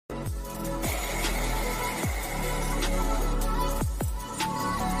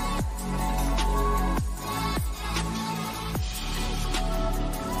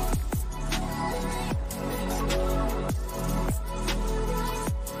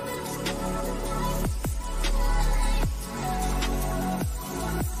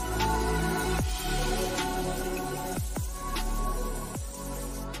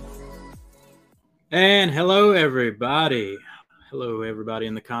And hello, everybody. Hello, everybody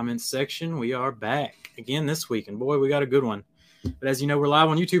in the comments section. We are back again this week, and boy, we got a good one. But as you know, we're live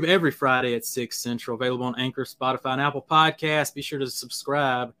on YouTube every Friday at 6 Central, available on Anchor, Spotify, and Apple Podcasts. Be sure to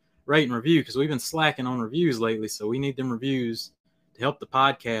subscribe, rate, and review, because we've been slacking on reviews lately, so we need them reviews to help the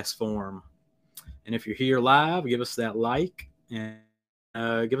podcast form. And if you're here live, give us that like and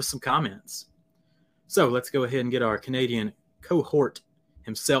give us some comments. So let's go ahead and get our Canadian cohort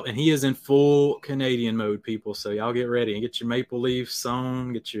himself, and he is in full Canadian mode, people. So y'all get ready and get your maple leaf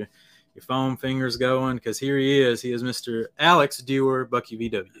sewn, get your foam fingers going, because here he is. He is Mr. Alex Dewar, Bucky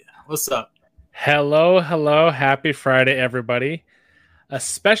VW. What's up? Hello. Happy Friday, everybody. A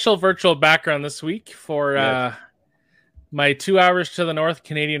special virtual background this week for my 2 hours to the north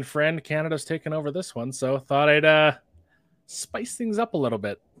Canadian friend. Canada's taken over this one, so thought I'd spice things up a little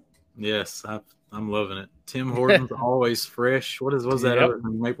bit. Yes, I'm loving it. Tim Hortons always fresh. What was that other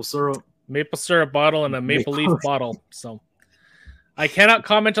maple syrup? Maple syrup bottle and a maple leaf bottle. So I cannot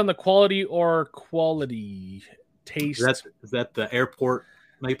comment on the quality taste. Is that the airport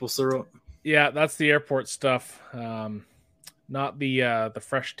maple syrup? Yeah, that's the airport stuff. Not the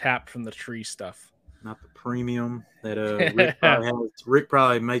fresh tapped from the tree stuff. Not the premium that Rick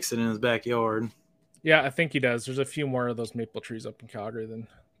probably makes it in his backyard. Yeah, I think he does. There's a few more of those maple trees up in Calgary than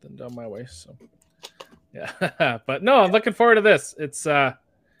down my way. So yeah, but no, I'm looking forward to this. It's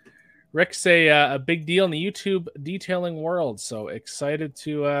Rick's a big deal in the YouTube detailing world, so excited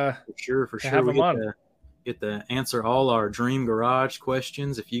to for sure have him on. Get to answer all our Dream Garage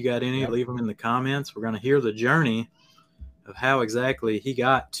questions. If you got any, leave them in the comments. We're going to hear the journey of how exactly he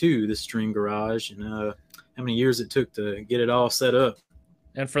got to this Dream Garage and how many years it took to get it all set up.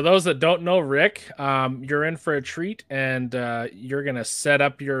 And for those that don't know Rick, you're in for a treat, and you're going to set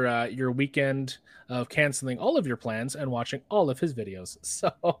up your weekend of canceling all of your plans and watching all of his videos.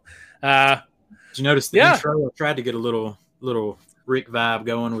 So, did you notice the intro? I tried to get a little Rick vibe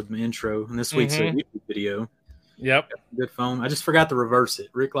going with my intro, and this week's a YouTube video. Yep, good phone. I just forgot to reverse it.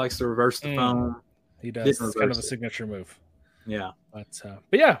 Rick likes to reverse the phone. He does. It's kind of a signature move. Yeah, but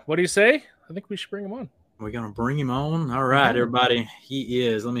yeah, what do you say? I think we should bring him on. We're going to bring him on. All right, everybody. He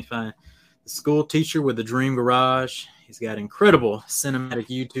is, let me find the school teacher with the Dream Garage. He's got incredible cinematic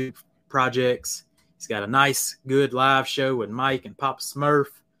YouTube projects. He's got a nice, good live show with Mike and Papa Smurf.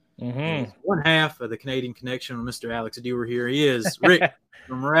 One half of the Canadian Connection with Mr. Alex Dewar here. He is Rick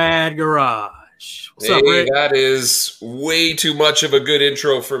from Rad Garage. What's up, Rick? That is way too much of a good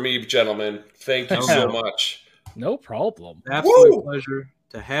intro for me, gentlemen. Thank you so much. No problem. Absolute pleasure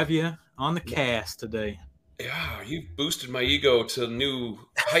to have you on the cast today. Yeah, you've boosted my ego to new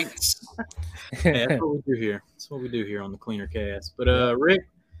heights. That's what we do here. That's what we do here on the Cleaner Cast. But Rick,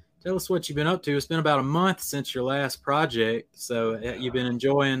 tell us what you've been up to. It's been about a month since your last project. So you've been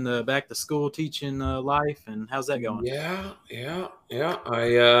enjoying the back to school teaching life, and how's that going? Yeah.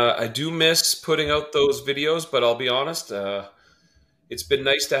 I do miss putting out those videos, but I'll be honest, it's been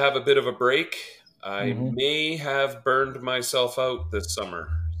nice to have a bit of a break. I may have burned myself out this summer.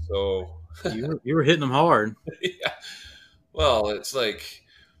 So you were hitting them hard. Yeah. Well, it's like,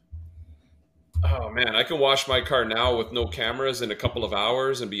 oh man, I can wash my car now with no cameras in a couple of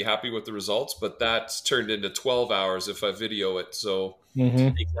hours and be happy with the results, but that's turned into 12 hours if I video it. So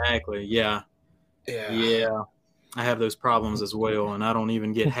exactly. Yeah. I have those problems as well, and I don't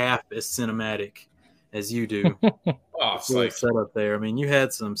even get half as cinematic as you do. It's like set up there. I mean, you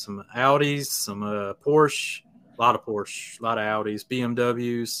had some Audis, some Porsche, a lot of Audis,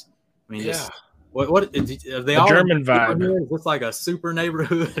 BMWs. I mean, what are they all German vibe? Is this like a super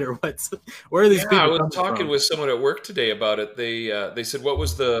neighborhood or what's? Where are these people? I was talking with someone at work today about it. They said, "What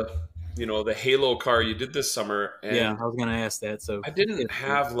was the Halo car you did this summer?" And I was going to ask that. So I didn't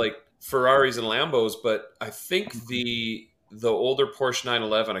have like Ferraris and Lambos, but I think the older Porsche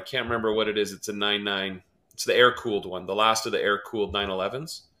 911. I can't remember what it is. It's a 99. It's the air cooled one, the last of the air cooled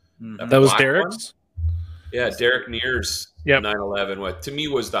 911s. That was Derek's. Yeah, Derek Neer's 911. What to me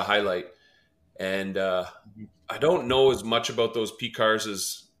was the highlight. And I don't know as much about those P cars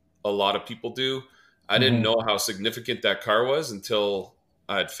as a lot of people do. I didn't know how significant that car was until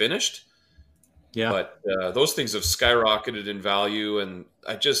I had finished. Yeah. But those things have skyrocketed in value. And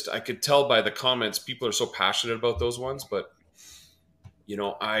I could tell by the comments, people are so passionate about those ones. But,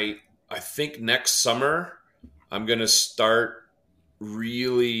 I think next summer I'm going to start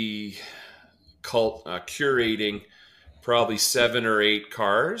really curating probably 7 or 8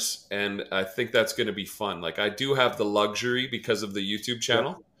 cars, and I think that's going to be fun. Like, I do have the luxury because of the YouTube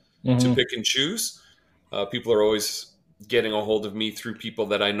channel to pick and choose. People are always getting a hold of me through people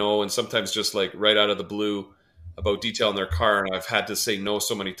that I know, and sometimes just like right out of the blue about detailing their car, and I've had to say no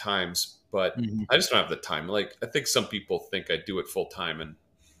so many times but I just don't have the time. Like, I think some people think I do it full time, and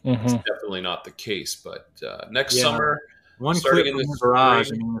it's definitely not the case. But next summer, one clip in the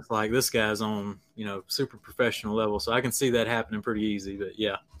garage, and it's like, this guy's on, super professional level. So I can see that happening pretty easy. But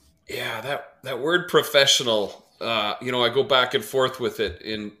yeah, that word professional. I go back and forth with it.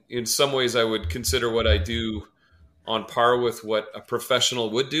 In some ways, I would consider what I do on par with what a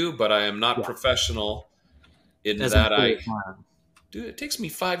professional would do, but I am not professional in that dude, it takes me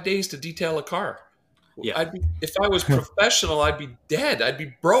 5 days to detail a car. Yeah. If I was professional, I'd be dead. I'd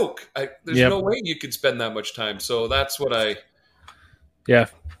be broke. There's no way you could spend that much time. So that's what I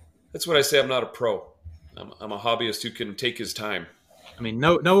say. I'm not a pro. I'm a hobbyist who can take his time. I mean,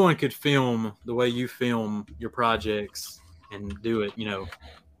 no one could film the way you film your projects and do it,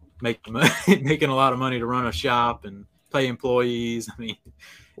 making a lot of money to run a shop and pay employees. I mean,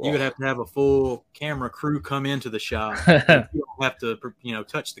 you would have to have a full camera crew come into the shop. You don't have to,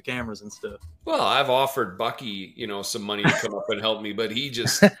 touch the cameras and stuff. Well, I've offered Bucky, some money to come up and help me, but he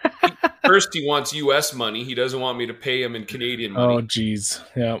first he wants U.S. money. He doesn't want me to pay him in Canadian money. Oh, geez.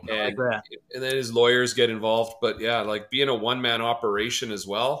 Yeah. And then his lawyers get involved. But yeah, like being a one-man operation as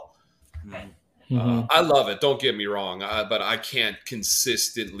well. I love it. Don't get me wrong. But I can't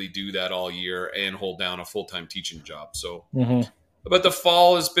consistently do that all year and hold down a full-time teaching job. So, but the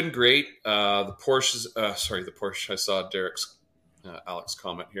fall has been great. The Porsche. I saw Derek's Alex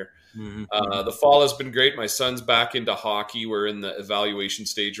comment here. The fall has been great. My son's back into hockey. We're in the evaluation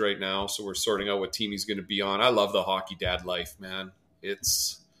stage right now, so we're sorting out what team he's going to be on. I love the hockey dad life, man.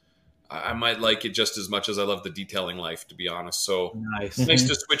 I might like it just as much as I love the detailing life, to be honest. So nice. It's nice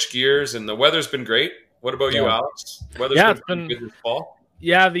to switch gears, and the weather's been great. What about you, Alex? Weather's been good this fall.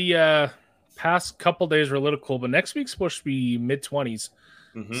 Yeah, the past couple days were a little cool, but next week's supposed to be mid-20s.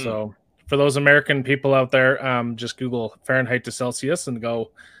 So for those American people out there, just Google Fahrenheit to Celsius and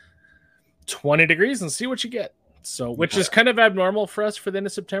go 20 degrees and see what you get. So, which is kind of abnormal for us for the end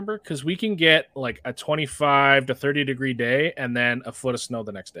of September, because we can get like a 25 to 30 degree day and then a foot of snow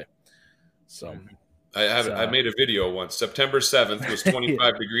the next day. So I made a video once. September 7th was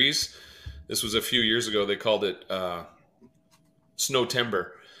 25 degrees. This was a few years ago. They called it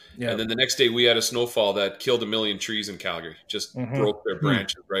Snowtember. Yeah. And then the next day we had a snowfall that killed 1 million trees in Calgary. Just broke their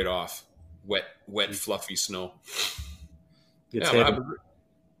branches right off. Wet, fluffy snow. Gets heavy.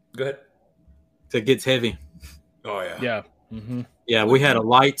 Go ahead. It gets heavy. Oh, yeah. Yeah. Yeah, we had a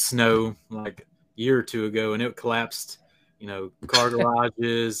light snow like a year or two ago, and it collapsed, car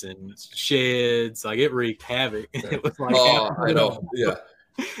garages and sheds. Like, it wreaked havoc. It was like, I know. Yeah.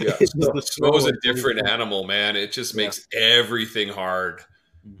 Yeah. Snow is a different animal, man. It just makes everything hard.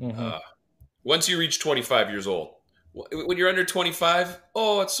 Once you reach 25 years old, when you're under 25,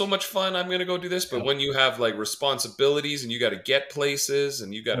 it's so much fun. I'm going to go do this. But when you have like responsibilities and you got to get places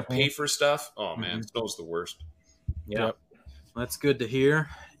and you got to pay for stuff, man, snow's the worst. Yep. That's good to hear.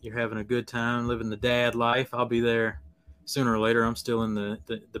 You're having a good time living the dad life. I'll be there sooner or later. I'm still in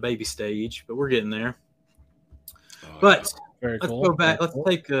the baby stage, but we're getting there. But very let's cool. go back.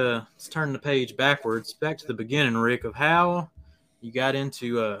 Let's turn the page backwards, back to the beginning, Rick, of how you got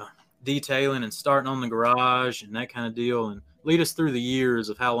into detailing and starting on the garage and that kind of deal, and lead us through the years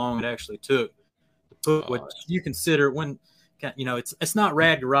of how long it actually took to put what you consider it's not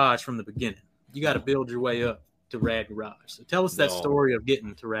Rad Garage from the beginning. You got to build your way up to Rad Garage. So tell us that story of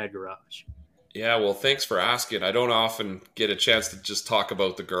getting to Rad Garage. Yeah, well, thanks for asking. I don't often get a chance to just talk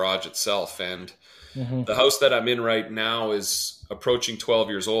about the garage itself, and the house that I'm in right now is approaching 12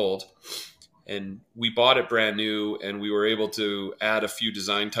 years old. And we bought it brand new, and we were able to add a few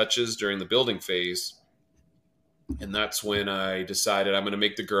design touches during the building phase. And that's when I decided I'm going to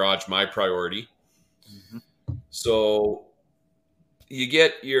make the garage my priority. So you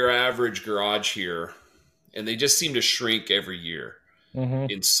get your average garage here, and they just seem to shrink every year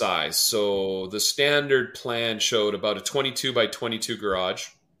in size. So the standard plan showed about a 22 by 22 garage,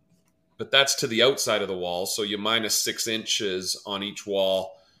 but that's to the outside of the wall. So you minus 6 inches on each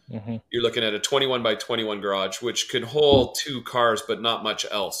wall. You're looking at a 21 by 21 garage, which can hold 2 cars, but not much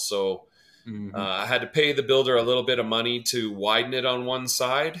else. So I had to pay the builder a little bit of money to widen it on one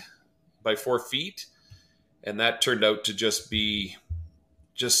side by 4 feet. And that turned out to just be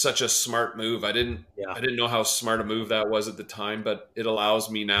such a smart move. I didn't know how smart a move that was at the time, but it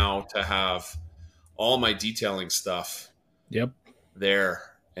allows me now to have all my detailing stuff there,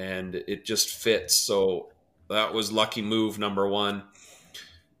 and it just fits. So that was lucky move number one.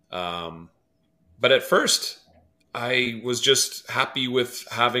 But at first I was just happy with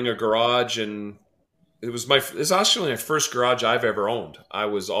having a garage, and it's actually my first garage I've ever owned. I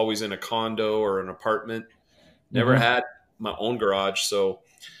was always in a condo or an apartment, never had my own garage. So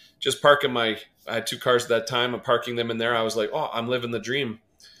just parking I had 2 cars at that time. I'm parking them in there. I was like, oh, I'm living the dream.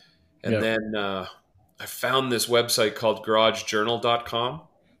 And then I found this website called garagejournal.com.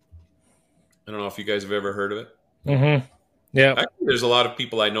 I don't know if you guys have ever heard of it. Mm-hmm. Yeah. Actually, there's a lot of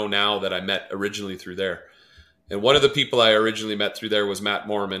people I know now that I met originally through there. And one of the people I originally met through there was Matt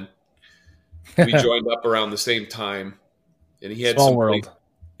Mormon. We joined up around the same time. And he had Small world.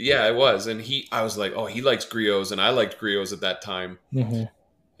 Yeah, it was. And I was like, oh, he likes griots, and I liked griots at that time. Mm-hmm.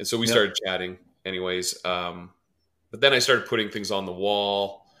 And so we started chatting anyways. But then I started putting things on the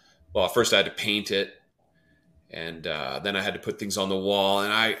wall. Well, at first I had to paint it. And then I had to put things on the wall.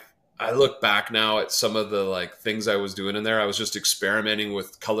 And I look back now at some of the like things I was doing in there. I was just experimenting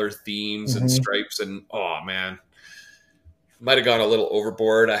with color themes and stripes, and oh man, might have gone a little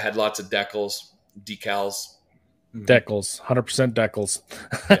overboard. I had lots of decals. 100% decals.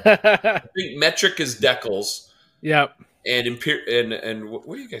 I think metric is decals. Yep. And and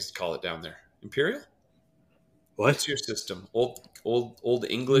what do you guys call it down there? Imperial? What's your system? Old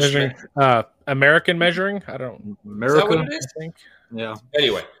English measuring, American measuring? I don't. America. Is that what it is? I think. Yeah.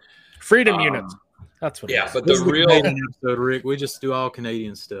 Anyway. Freedom units. That's what. Yeah, it but this the is real episode, Rick, we just do all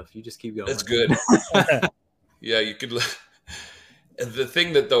Canadian stuff. You just keep going. That's good. Yeah, you could. The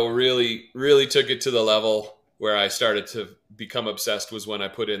thing that though really took it to the level where I started to become obsessed was when I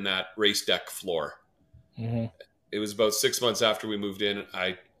put in that race deck floor. Mm-hmm. It was about 6 months after we moved in.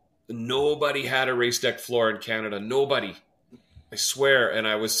 Nobody had a race deck floor in Canada. Nobody. I swear. And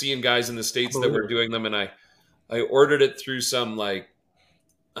I was seeing guys in the States that were doing them, and I ordered it through some like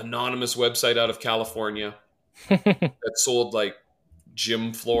anonymous website out of California that sold like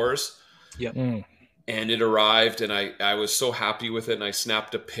gym floors. Yep. And it arrived, and I was so happy with it, and I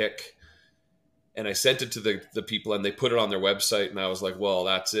snapped a pic and I sent it to the people, and they put it on their website, and I was like, well,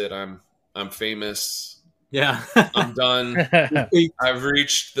 that's it. I'm famous. Yeah. I'm done. I've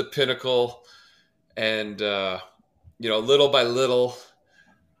reached the pinnacle. And little by little,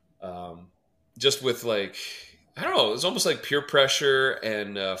 just with like, I don't know, it was almost like peer pressure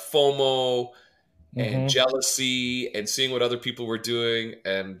and FOMO and jealousy and seeing what other people were doing.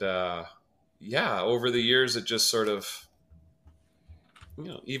 And over the years, it just sort of,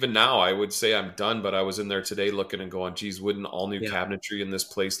 even now I would say I'm done, but I was in there today looking and going, geez, wouldn't all new cabinetry in this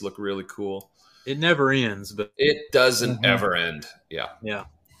place look really cool? It never ends, but it doesn't ever end. Yeah. Yeah.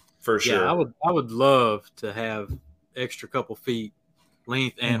 For sure. Yeah, I would love to have extra couple feet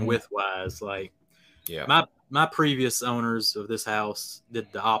length and width wise. Like my previous owners of this house did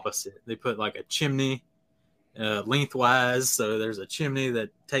the opposite. They put like a chimney lengthwise. So there's a chimney that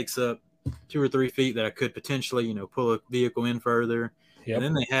takes up 2 or 3 feet that I could potentially, pull a vehicle in further. Yep. And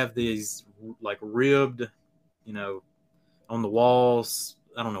then they have these like ribbed, on the walls.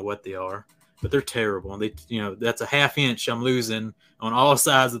 I don't know what they are, but they're terrible. And they, that's a 1/2 inch I'm losing on all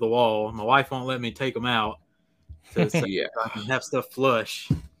sides of the wall. My wife won't let me take them out. So I can have stuff flush.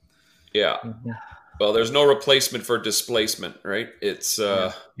 Yeah. Well, there's no replacement for displacement, right? It's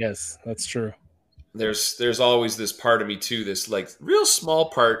yes, that's true. There's always this part of me too, this like real small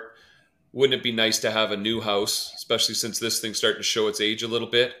part. Wouldn't it be nice to have a new house, especially since this thing's starting to show its age a little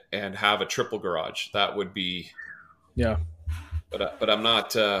bit, and have a triple garage? That would be, But I'm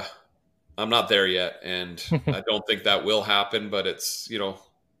not there yet, and I don't think that will happen. But it's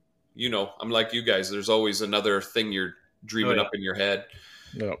I'm like you guys. There's always another thing you're dreaming up in your head.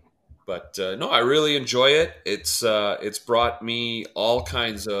 No, but no, I really enjoy it. It's brought me all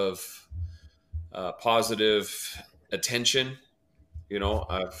kinds of positive attention.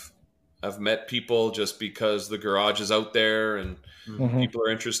 I've met people just because the garage is out there and people are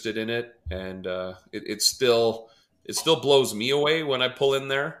interested in it, and it still blows me away when I pull in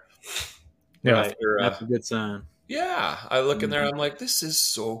there. Yeah, that's a good sign. Yeah, I look in there, I'm like, this is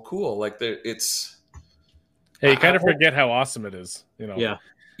so cool. Like it's. Hey, you kind of forget how awesome it is, Yeah.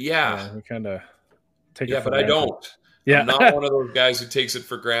 We kind of take it. Yeah, but granted. I don't. Yeah, I'm not one of those guys who takes it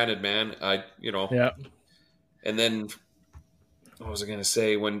for granted, man. Yeah. And then, what was I going to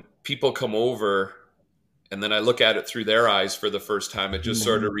say? When people come over, and then I look at it through their eyes for the first time, it just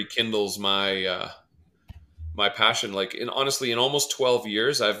sort of rekindles my my passion. Like, honestly, in almost 12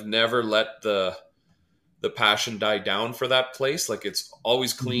 years, I've never let the passion die down for that place. Like, it's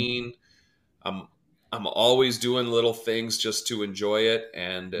always clean. I'm always doing little things just to enjoy it,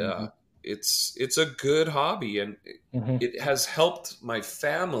 and it's a good hobby, and it has helped my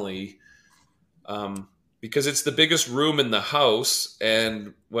family. Because it's the biggest room in the house,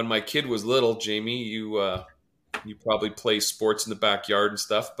 and when my kid was little, Jamie, you probably play sports in the backyard and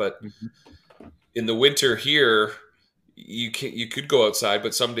stuff, but in the winter here, you could go outside,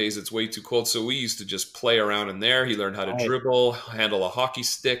 but some days it's way too cold. So we used to just play around in there. He learned how to dribble, handle a hockey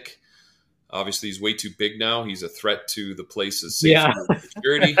stick. Obviously, he's way too big now. He's a threat to the place's safety and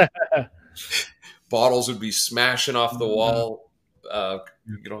security. Bottles would be smashing off the wall,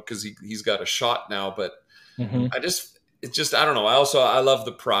 because he's got a shot now. But it's just, I don't know. I love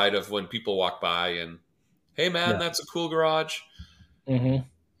the pride of when people walk by and, hey, man, that's a cool garage.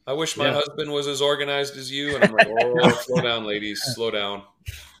 I wish my husband was as organized as you. And I'm like, oh, slow down, ladies, slow down.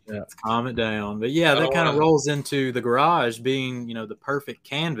 Let's calm it down. But yeah, that kind of rolls into the garage being, the perfect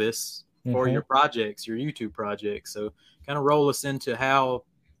canvas for your projects, your YouTube projects. So kind of roll us into how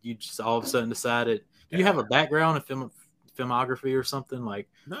you just all of a sudden decided. Do you have a background in filmography or something? Like,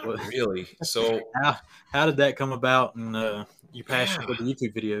 not really. So how did that come about? And you passionate for the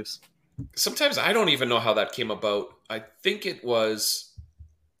YouTube videos? Sometimes I don't even know how that came about. I think it was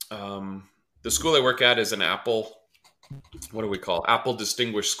the school I work at is an Apple. What do we call Apple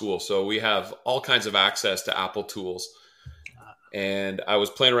Distinguished School? So we have all kinds of access to Apple tools. And I was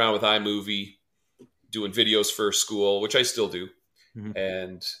playing around with iMovie, doing videos for school, which I still do.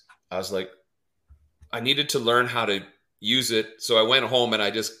 And I was like, I needed to learn how to use it. So I went home and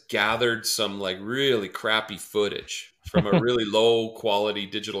I just gathered some like really crappy footage from a really low quality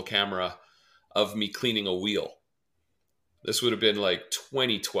digital camera of me cleaning a wheel. This would have been like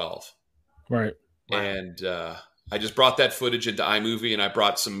 2012. Right. And I just brought that footage into iMovie and I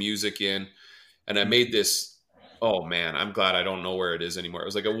brought some music in and I made this. Oh man, I'm glad I don't know where it is anymore. It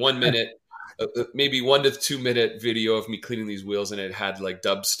was like a 1 minute, maybe 1 to 2 minute video of me cleaning these wheels, and it had like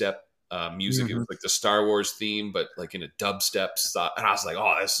dubstep music. It was like the Star Wars theme, but like in a dubstep style. And I was like,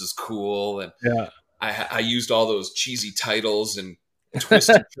 "Oh, this is cool!" And I used all those cheesy titles and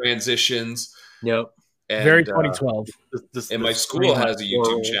twisted transitions. Yep, and, very 2012. And my school has a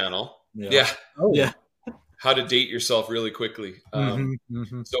YouTube channel. Yeah. Oh yeah. How to date yourself really quickly.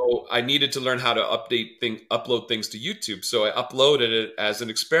 So I needed to learn how to upload things to YouTube. So I uploaded it as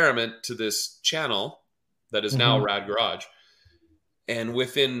an experiment to this channel that is now Rad Garage. And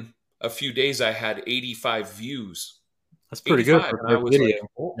within a few days, I had 85 views. That's pretty good for a video. Like,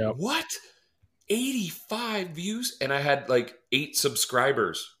 oh, what? 85 views? And I had like 8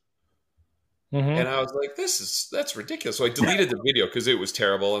 subscribers. And I was like, that's ridiculous. So I deleted the video because it was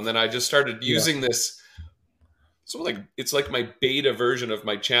terrible. And then I just started using this. So like it's like my beta version of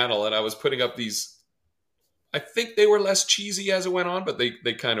my channel, and I was putting up these. I think they were less cheesy as it went on, but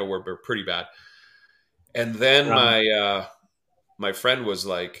they kind of were pretty bad. And then my friend was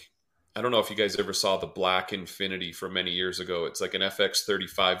like, I don't know if you guys ever saw the Black Infinity from many years ago. It's like an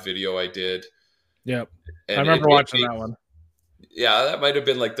FX35 video I did. Yep, and I remember watching that one. Yeah, that might have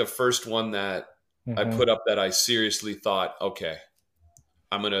been like the first one that I put up that I seriously thought, okay,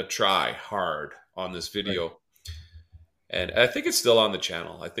 I'm gonna try hard on this video. Right. And I think it's still on the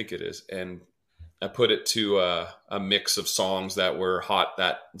channel. I think it is. And I put it to a mix of songs that were hot.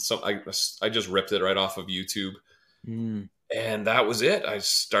 I just ripped it right off of YouTube. And that was it. I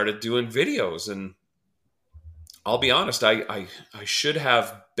started doing videos. And I'll be honest, I should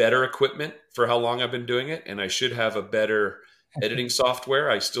have better equipment for how long I've been doing it. And I should have a better editing software.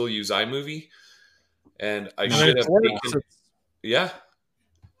 I still use iMovie. And I should have taken... Yeah.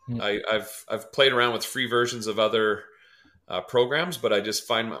 I've played around with free versions of other programs, but I just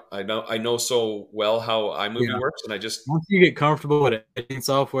find I know so well how iMovie works, and I just once you get comfortable with editing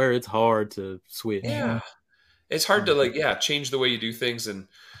software, it's hard to switch. Yeah, it's hard to change the way you do things. And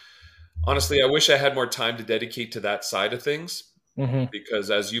honestly, I wish I had more time to dedicate to that side of things, because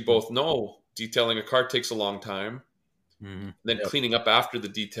as you both know, detailing a car takes a long time. Then cleaning up after the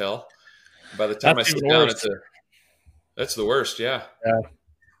detail. By the time I sit down that's the worst. Yeah.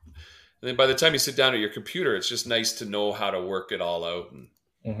 And then by the time you sit down at your computer, it's just nice to know how to work it all out.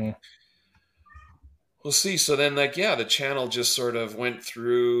 And we'll see. So then the channel just sort of went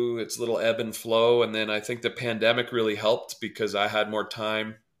through its little ebb and flow. And then I think the pandemic really helped because I had more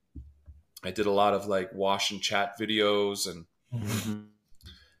time. I did a lot of like wash and chat videos and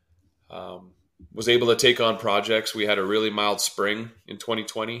was able to take on projects. We had a really mild spring in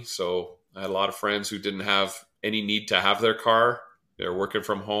 2020. So I had a lot of friends who didn't have any need to have their car. They're working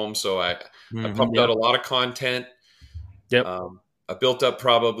from home. So I pumped out a lot of content. Yep. I built up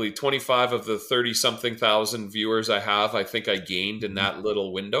probably 25 of the 30-something thousand viewers I have. I think I gained in that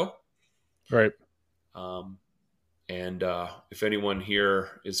little window. Right. And if anyone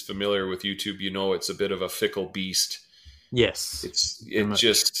here is familiar with YouTube, you know it's a bit of a fickle beast. Yes.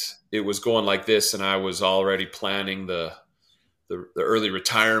 It was going like this, and I was already planning the early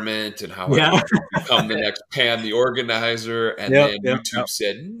retirement and how I would become the next Pan the organizer. And then YouTube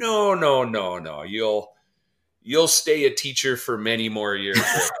said, no, you'll stay a teacher for many more years.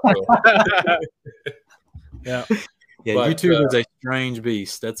 Yeah. Yeah, but, YouTube is a strange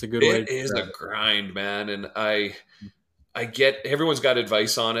beast. That's a good way. It is a grind, man. And I get everyone's got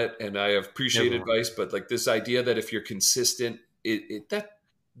advice on it, and I appreciate advice, but like this idea that if you're consistent,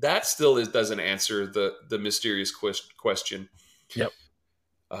 that still doesn't answer the mysterious question. Yep.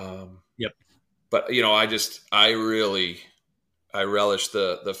 Yep. But I relish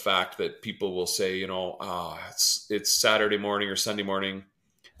the fact that people will say, it's Saturday morning or Sunday morning.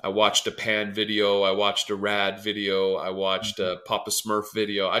 I watched a Pan video. I watched a Rad video. I watched a Papa Smurf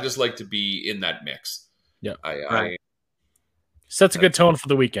video. I just like to be in that mix. Yeah. I sets a good tone for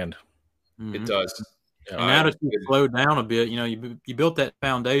the weekend. It does. Yeah. And now that you've slowed down a bit, you built that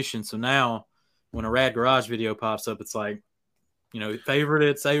foundation. So now when a Rad Garage video pops up, it's like, favorite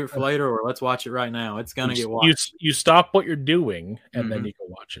it, save it for later, or let's watch it right now. It's going to get watched. You stop what you're doing, and then you go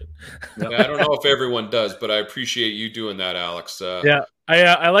watch it. Yeah, I don't know if everyone does, but I appreciate you doing that, Alex. Yeah,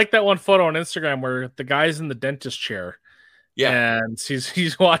 I like that one photo on Instagram where the guy's in the dentist chair. Yeah, and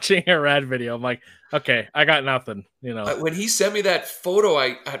he's watching a Rad video. I'm like, okay, I got nothing. When he sent me that photo,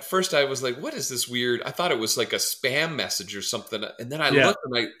 at first I was like, what is this weird? I thought it was like a spam message or something, and then I looked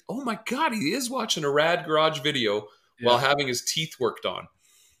and oh my god, he is watching a Rad Garage video while having his teeth worked on.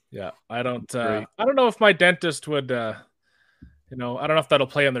 Yeah, I don't know if my dentist would. I don't know if that'll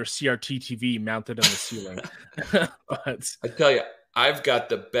play on their CRT TV mounted in the ceiling. But I tell you, I've got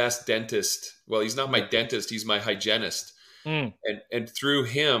the best dentist. Well, he's not my dentist; he's my hygienist. And through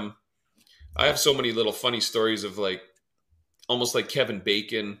him, I have so many little funny stories of like, almost like Kevin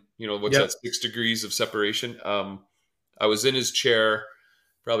Bacon. What's that? 6 degrees of separation. I was in his chair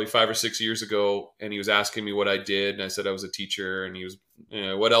probably 5 or 6 years ago, and he was asking me what I did, and I said I was a teacher, and he was,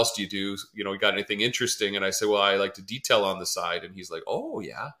 what else do you do? You got anything interesting? And I said, well, I like to detail on the side, and he's like, oh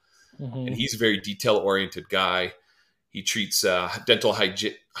yeah, and he's a very detail oriented guy. He treats dental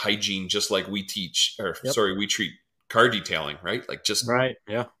hygiene just like we teach, we treat car detailing, right? Like just right,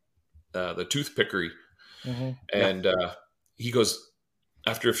 yeah. The toothpickery, and he goes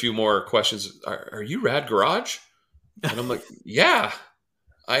after a few more questions. Are you Rad Garage? And I'm like, yeah,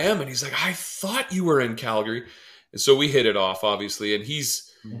 I am. And he's like, I thought you were in Calgary. And so we hit it off, obviously. And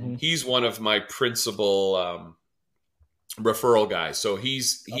he's one of my principal referral guys. So he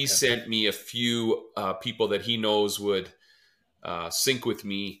sent me a few people that he knows would sync with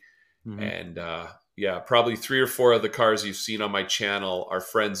me. And probably 3 or 4 of the cars you've seen on my channel are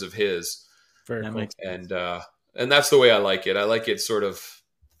friends of his. Very cool. And that's the way I like it. I like it sort of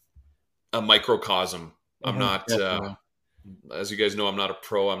a microcosm. I'm not, as you guys know, I'm not a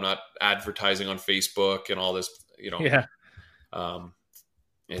pro. I'm not advertising on Facebook and all this, Yeah.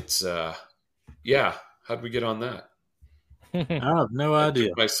 It's, how'd we get on that? I have no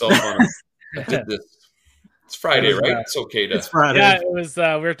idea. Myself on I did this. It's Friday, right? It's okay to. It's Friday. Yeah, it was. We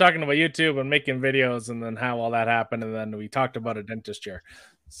were talking about YouTube and making videos, and then how all that happened, and then we talked about a dentist chair.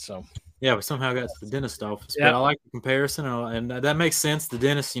 So yeah, we somehow got to the dentist office. But I like the comparison, and that makes sense. The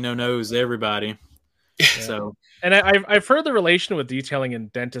dentist, knows everybody. Yeah. So, and I've heard the relation with detailing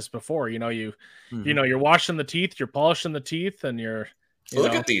and dentists before. You're washing the teeth, you're polishing the teeth, and you're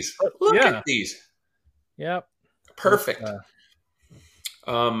look at these. Look at these. Yep. Perfect.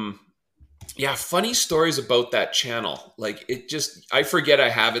 Funny stories about that channel. Like I forget I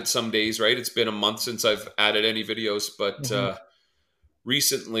have it some days, right? It's been a month since I've added any videos, but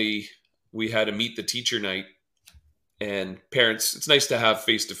recently we had a meet the teacher night, and parents, it's nice to have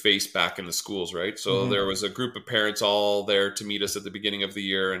face-to-face back in the schools, right? So there was a group of parents all there to meet us at the beginning of the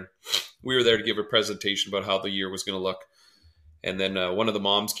year, and we were there to give a presentation about how the year was going to look. And then one of the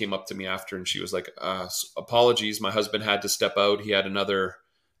moms came up to me after, and she was like, apologies, my husband had to step out. He had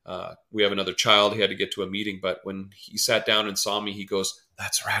we have another child. He had to get to a meeting. But when he sat down and saw me, he goes,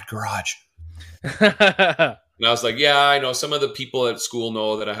 that's Rad Garage. And I was like, yeah, I know. Some of the people at school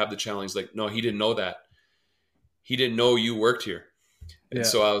know that I have the channel. He's like, no, he didn't know that. He didn't know you worked here. And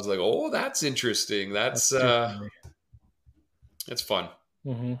so I was like, oh, that's interesting. That's fun.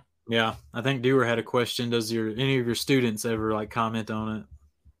 Mm-hmm. Yeah, I think Dewar had a question. Does any of your students ever comment on it?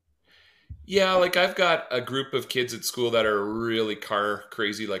 Yeah, I've got a group of kids at school that are really car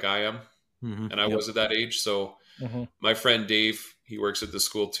crazy like I am. And I was at that age. So my friend Dave, he works at the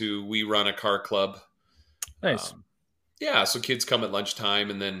school too. We run a car club. Nice. So kids come at lunchtime,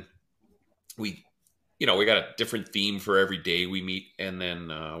 and then we got a different theme for every day we meet. And then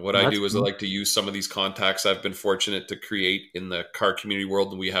what I do is I like to use some of these contacts I've been fortunate to create in the car community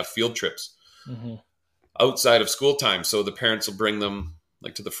world, and we have field trips outside of school time. So the parents will bring them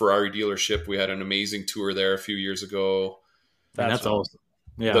to the Ferrari dealership. We had an amazing tour there a few years ago. That's awesome.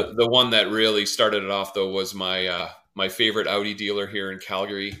 Yeah. The one that really started it off, though, was my favorite Audi dealer here in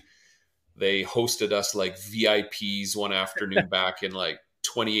Calgary. They hosted us like VIPs one afternoon back in like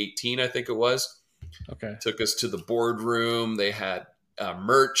 2018, I think it was. Okay. Took us to the boardroom. They had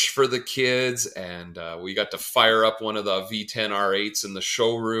merch for the kids, and we got to fire up one of the V10 R8s in the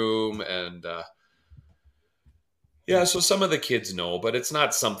showroom. And yeah, so some of the kids know, but it's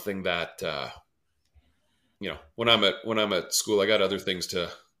not something that when I'm at school, I got other things to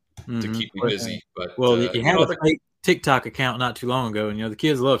keep me busy. But you had a fake TikTok account not too long ago, and the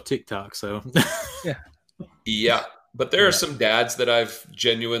kids love TikTok. So yeah. But there are some dads that I've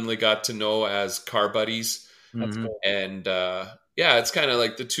genuinely got to know as car buddies. That's cool. And it's kind of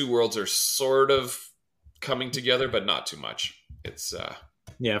like the two worlds are sort of coming together, but not too much. It's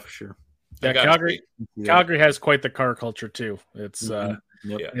for sure. Yeah, Calgary has quite the car culture too. It's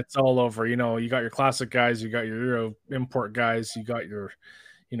it's all over. You got your classic guys, you got your Euro import guys, you got your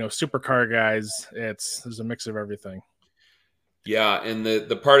supercar guys. There's a mix of everything. Yeah, and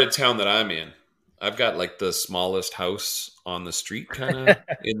the part of town that I'm in, I've got like the smallest house on the street, kind of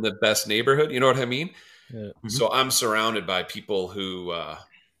in the best neighborhood. You know what I mean? Yeah. Mm-hmm. So I'm surrounded by people who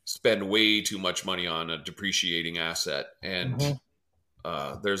spend way too much money on a depreciating asset. And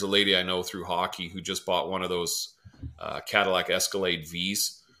there's a lady I know through hockey who just bought one of those Cadillac Escalade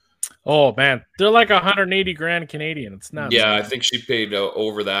Vs. Oh man, they're like 180 grand Canadian. It's nuts. Yeah, I think she paid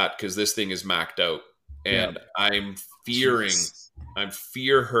over that because this thing is maxed out, and I'm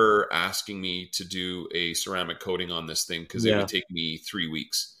fear her asking me to do a ceramic coating on this thing because it would take me 3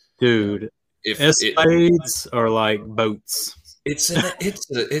 weeks, dude. Escalades are like boats.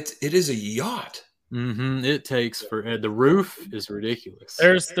 It is a yacht. Mm-hmm. It takes for the roof is ridiculous.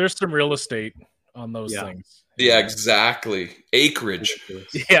 There's some real estate on those things. Yeah, exactly. Acreage.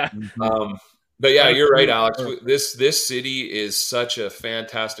 Yeah. But yeah, you're right, Alex. This city is such a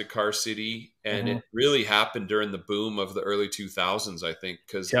fantastic car city, and it really happened during the boom of the early 2000s, I think,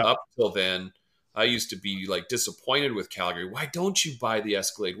 because up till then, I used to be like disappointed with Calgary. Why don't you buy the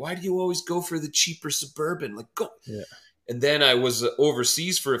Escalade? Why do you always go for the cheaper Suburban? Like, go. Yeah. And then I was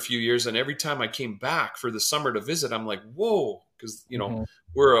overseas for a few years, and every time I came back for the summer to visit, I'm like, whoa, because,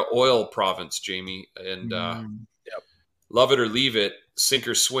 we're an oil province, Jamie, and love it or leave it, sink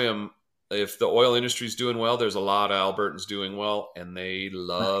or swim. If the oil industry is doing well, there's a lot of Albertans doing well, and they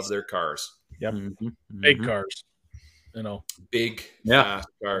love their cars. Yep. Big cars, big, fast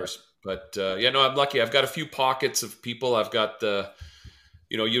cars. But I'm lucky. I've got a few pockets of people. I've got Dave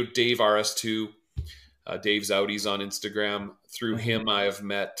RS2, Dave's Audis on Instagram. Through him, I have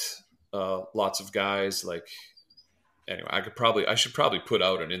met lots of guys. Like, anyway, I should probably put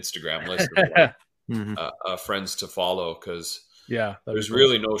out an Instagram list of friends to follow because. Yeah, there's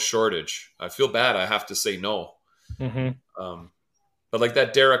really no shortage. I feel bad. I have to say no. But like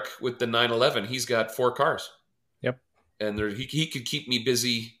that Derek with the 911, he's got 4 cars. Yep. And he could keep me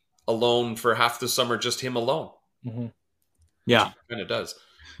busy alone for half the summer, just him alone. Yeah. Kind of does.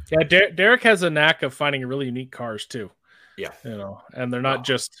 Yeah, Derek has a knack of finding really unique cars too. Yeah. And they're not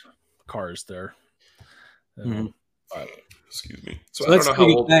just cars. They're excuse me. So let's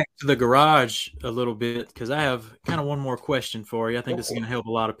get back to the garage a little bit because I have kind of one more question for you. I think this is going to help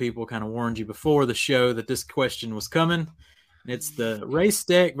a lot of people. Kind of warned you before the show that this question was coming. It's the race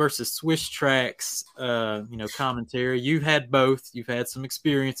deck versus Swiss tracks, commentary. You've had both. You've had some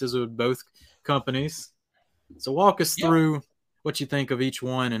experiences with both companies. So walk us through what you think of each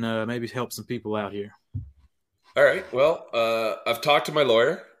one and maybe help some people out here. All right. Well, I've talked to my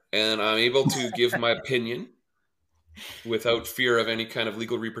lawyer and I'm able to give my opinion without fear of any kind of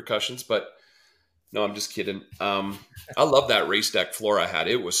legal repercussions. But no, I'm just kidding. I love that race deck floor I had.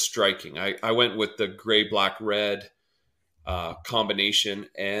 It was striking. I went with the gray, black, red combination,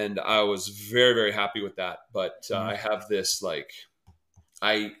 and I was very, very happy with that. But I have this, like,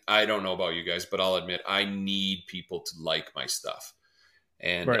 I don't know about you guys, but I'll admit I need people to like my stuff.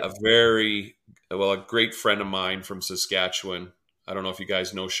 And a great friend of mine from Saskatchewan, I don't know if you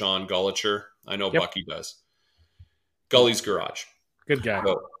guys know Sean Gullicher. I know Bucky does. Gully's Garage. Good guy.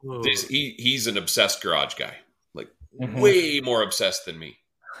 So he's an obsessed garage guy, like way more obsessed than me.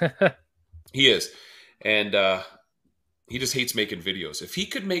 He is. And he just hates making videos. If he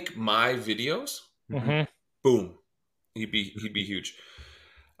could make my videos, boom, he'd be huge.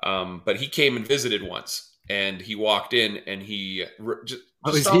 But he came and visited once, and he walked in, and he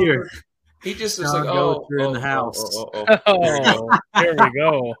he's here. He just was like, "Oh, in the house." There we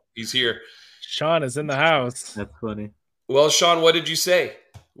go. He's here. Sean is in the house. That's funny. Well, Sean, what did you say?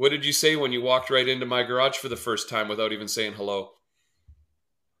 What did you say when you walked right into my garage for the first time without even saying hello?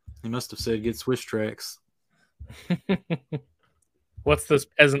 He must have said, "Get Swiss tracks." What's this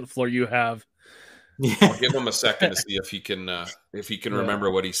peasant floor you have? Yeah. I'll give him a second to see if he can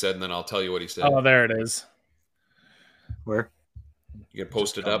remember what he said, and then I'll tell you what he said. Oh, there it is. Where? You can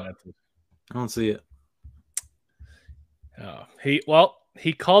post it up. I don't see it. Oh,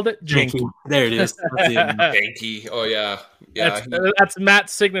 he called it janky. There it is. Janky. Oh yeah. That's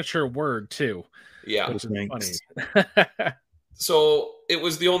Matt's signature word too. Yeah. Which is funny. So it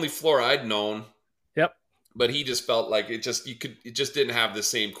was the only floor I'd known. Yep. But he just felt like it just didn't have the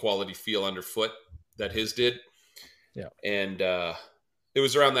same quality feel underfoot that his did. Yeah. And it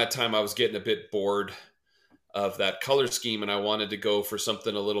was around that time I was getting a bit bored of that color scheme, and I wanted to go for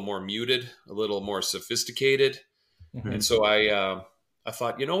something a little more muted, a little more sophisticated. Mm-hmm. And so I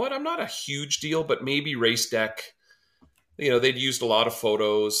thought, you know what, I'm not a huge deal, but maybe Race Deck, they'd used a lot of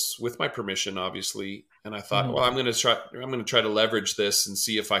photos with my permission, obviously. And I thought, well, I'm going to try to leverage this and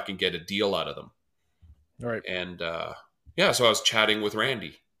see if I can get a deal out of them. All right. And so I was chatting with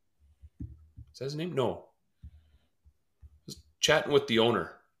Randy. Is that his name? No. I was chatting with the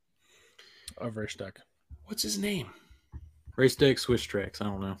owner of Race Deck. What's his name? Race Deck Swiss Tracks. I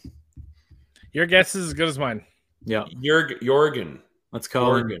don't know. Your guess is as good as mine. Yeah. Jorgen. Let's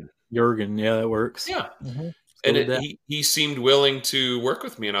call him Jorgen. Yeah, that works. Yeah. Mm-hmm. And he seemed willing to work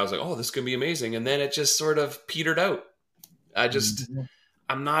with me, and I was like, oh, this could be amazing. And then it just sort of petered out.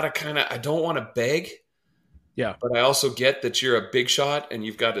 I'm not I don't want to beg. Yeah. But I also get that you're a big shot and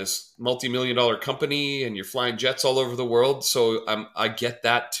you've got this multi-million-dollar company and you're flying jets all over the world. So I get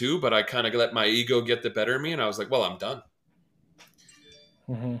that too, but I kind of let my ego get the better of me. And I was like, well, I'm done.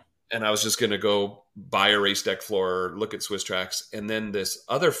 Mm-hmm. And I was just going to go buy a Race Deck floor, look at Swiss Tracks. And then this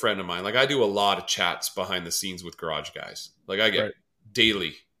other friend of mine, like I do a lot of chats behind the scenes with garage guys. Like I get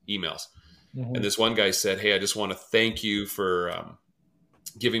daily emails. Mm-hmm. And this one guy said, hey, I just want to thank you for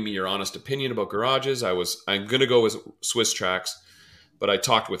giving me your honest opinion about garages. I'm going to go with Swiss Tracks, but I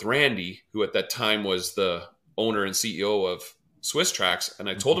talked with Randy, who at that time was the owner and CEO of Swiss Tracks. And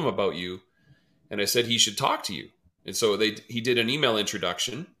I told him about you and I said, he should talk to you. And so he did an email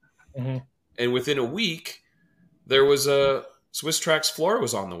introduction. Mm-hmm. And within a week, there was a Swiss Tracks floor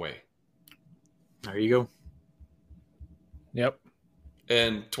was on the way. There you go. Yep.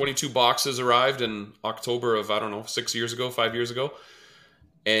 And 22 boxes arrived in October of, 5 years ago.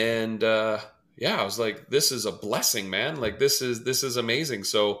 And I was like, this is a blessing, man. Like this is amazing.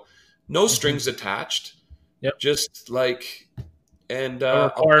 So no strings attached. Yep. Just like, and no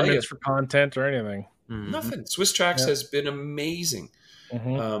requirements for content or anything. Mm-hmm. Nothing. Swiss Tracks has been amazing.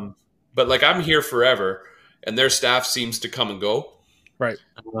 Mm-hmm. But like I'm here forever and their staff seems to come and go. Right.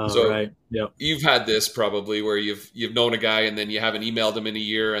 Right. Yep. You've had this probably where you've known a guy and then you haven't emailed him in a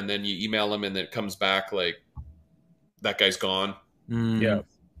year and then you email him and then it comes back like that guy's gone. Mm. Yeah.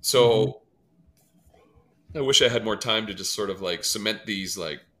 So I wish I had more time to just sort of like cement these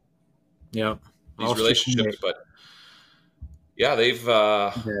these relationships, but yeah, they've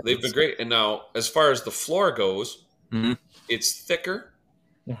been great. And now as far as the floor goes, it's thicker.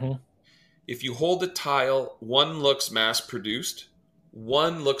 Mm-hmm. If you hold the tile, one looks mass produced,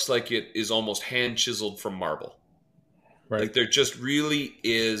 one looks like it is almost hand chiseled from marble. Right. Like there just really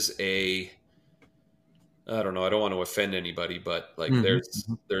is I don't know. I don't want to offend anybody, but like there's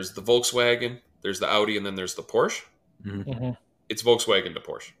the Volkswagen, there's the Audi, and then there's the Porsche. Mm-hmm. It's Volkswagen to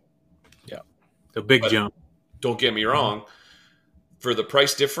Porsche. Yeah. The big jump. Don't get me wrong. For the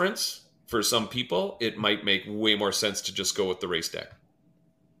price difference, for some people, it might make way more sense to just go with the Race Deck.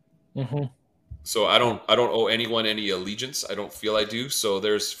 Mm-hmm. So I don't owe anyone any allegiance. I don't feel I do. So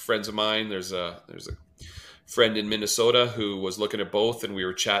there's friends of mine. There's a friend in Minnesota who was looking at both, and we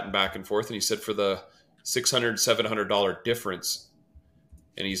were chatting back and forth. And he said for the $600, $700 difference,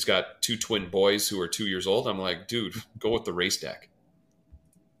 and he's got 2 twin boys who are 2 years old. I'm like, dude, go with the Race Deck.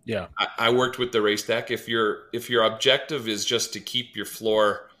 Yeah, I worked with the Race Deck. If your objective is just to keep your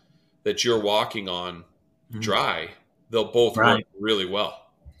floor that you're walking on dry, they'll both work really well.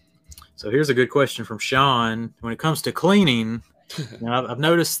 So here's a good question from Sean. When it comes to cleaning, I've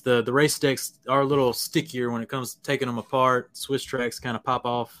noticed the Race Decks are a little stickier when it comes to taking them apart. Swiss Tracks kind of pop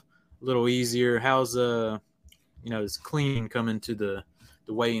off a little easier. How's does cleaning come into the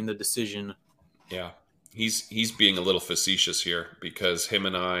way in the decision? Yeah, he's being a little facetious here because him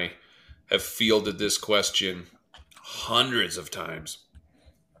and I have fielded this question hundreds of times.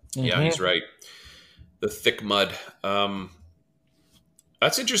 Mm-hmm. Yeah, he's right. The thick mud.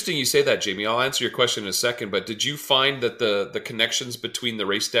 That's interesting you say that, Jamie. I'll answer your question in a second, but did you find that the connections between the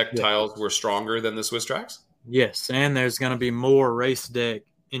Race Deck tiles were stronger than the Swiss Tracks? Yes, and there's going to be more Race Deck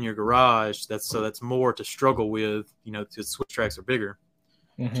in your garage. That's more to struggle with, because Swiss Tracks are bigger.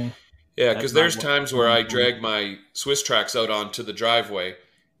 Mm-hmm. Yeah, because there's times where I drag my Swiss Tracks out onto the driveway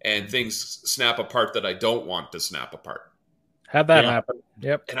and things snap apart that I don't want to snap apart. Had that happen.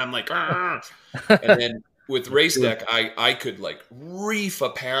 Yep. And I'm like, and then with Race Deck, I could like reef a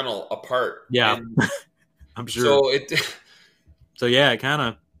panel apart. Yeah, and I'm sure. So it kind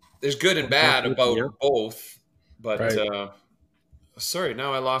of there's good and bad about both. But sorry,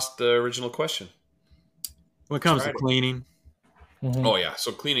 now I lost the original question. When it comes to cleaning. Mm-hmm. Oh yeah,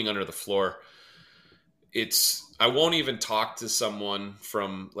 so cleaning under the floor. I won't even talk to someone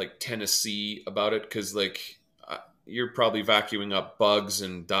from like Tennessee about it because like you're probably vacuuming up bugs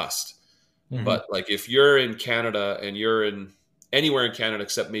and dust. Mm-hmm. But like if you're in Canada and you're in anywhere in Canada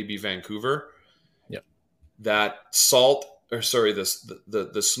except maybe Vancouver, that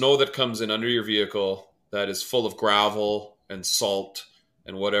the snow that comes in under your vehicle that is full of gravel and salt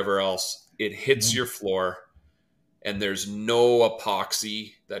and whatever else, it hits your floor. And there's no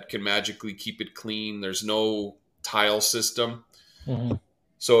epoxy that can magically keep it clean. There's no tile system. Mm-hmm.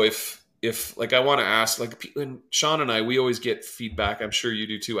 So if like I want to ask, like, and Sean and I, we always get feedback. I'm sure you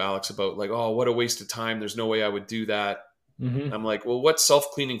do too, Alex, about like, oh, what a waste of time. There's no way I would do that. Mm-hmm. I'm like, well, what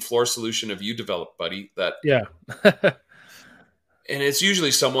self-cleaning floor solution have you developed, buddy? And it's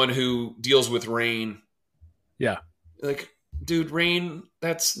usually someone who deals with rain. Yeah. Like, dude, rain,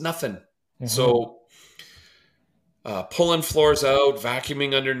 that's nothing. Mm-hmm. So pulling floors out,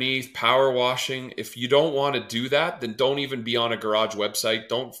 vacuuming underneath, power washing. If you don't want to do that, then don't even be on a garage website.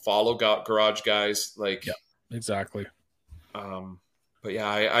 Don't follow garage guys. Like, exactly. But yeah,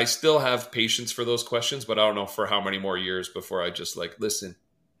 I still have patience for those questions, but I don't know for how many more years before I just like, listen,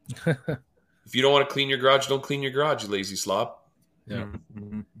 if you don't want to clean your garage, don't clean your garage, you lazy slob. Yeah.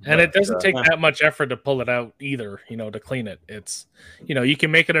 Mm-hmm. And it doesn't take that much effort to pull it out either, to clean it. It's, you can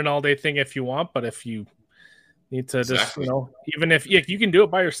make it an all day thing if you want, but if you need to just, even if you can do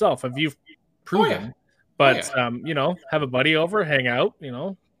it by yourself, if you've proven, but, have a buddy over, hang out,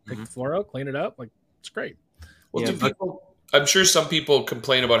 take the floor out, clean it up. Like, it's great. Well, I'm sure some people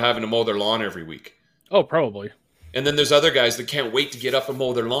complain about having to mow their lawn every week. Oh, probably. And then there's other guys that can't wait to get up and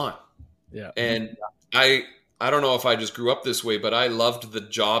mow their lawn. Yeah. And I don't know if I just grew up this way, but I loved the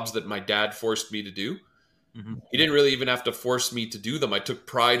jobs that my dad forced me to do. Mm-hmm. He didn't really even have to force me to do them. I took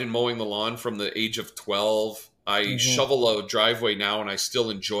pride in mowing the lawn from the age of 12. I shovel a driveway now and I still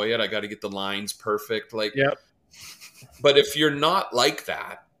enjoy it. I got to get the lines perfect. Like, but if you're not like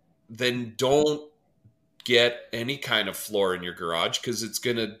that, then don't get any kind of floor in your garage because it's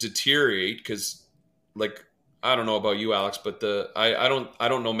going to deteriorate. Because, like, I don't know about you, Alex, but I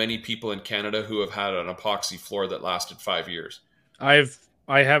don't know many people in Canada who have had an epoxy floor that lasted 5 years. I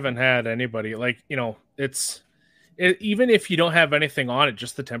haven't had anybody like, even if you don't have anything on it,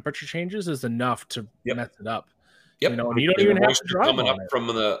 just the temperature changes is enough to mess it up. Yep. You don't even have to drive coming up from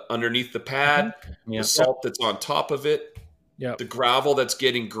the underneath the pad, the salt that's on top of it, the gravel that's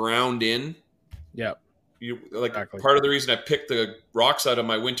getting ground in. Yeah. Part of the reason I picked the rocks out of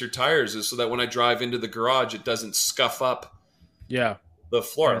my winter tires is so that when I drive into the garage, it doesn't scuff up the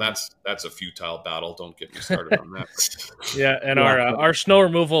floor. That's a futile battle. Don't get me started on that. And our snow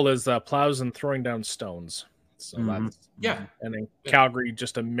removal is plows and throwing down stones. So that's and in Calgary,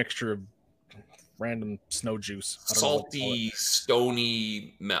 just a mixture of random snow juice, salty,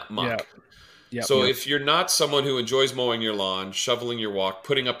 stony muck. So if you're not someone who enjoys mowing your lawn, shoveling your walk,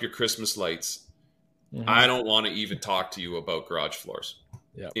 putting up your Christmas lights, I don't want to even talk to you about garage floors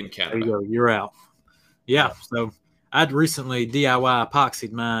in Canada. There you go. You're out. Yeah. So I'd recently DIY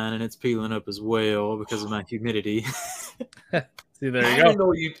epoxied mine, and it's peeling up as well because of my humidity. See, there you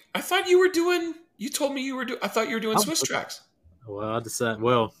go. I thought you were doing. You told me you were doing. I thought you were doing Swiss Tracks. Well, I decided.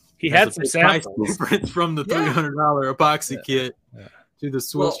 Well, he had some samples difference from the $300 epoxy kit to the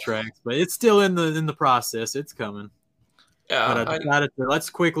Swiss Tracks, but it's still in the process. It's coming. Yeah, but I decided let's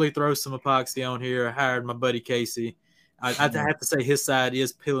quickly throw some epoxy on here. I hired my buddy Casey. I have to say his side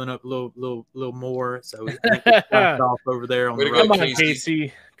is peeling up a little more, so we off over there on the right. Come on,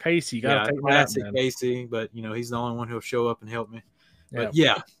 Casey. Casey, gotta take my Casey, but he's the only one who'll show up and help me. But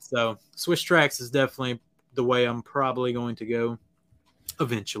so Swiss Tracks is definitely the way I'm probably going to go.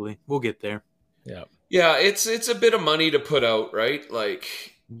 Eventually, we'll get there. Yeah, it's a bit of money to put out, right?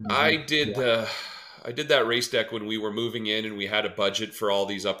 Like I did that race deck when we were moving in and we had a budget for all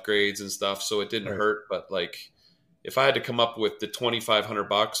these upgrades and stuff, so it didn't hurt. But like, if I had to come up with the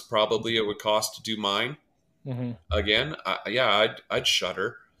 $2,500, probably it would cost to do mine again. I'd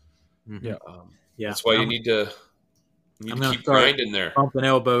shudder. That's why you need to keep grinding there, bumping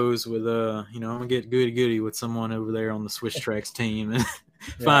elbows with I'm gonna get goody with someone over there on the Swiss Tracks team and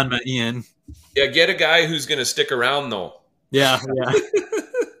find my in. Yeah, get a guy who's gonna stick around though. Yeah.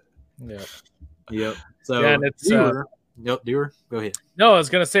 Yeah. Yep. So yeah, and it's Dewar, go ahead. No, I was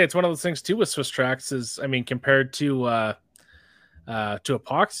gonna say it's one of those things too with Swiss Tracks is, I mean, compared to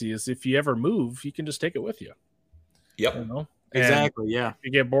epoxy, is if you ever move, you can just take it with you. Yep. You know? Exactly. Yeah. If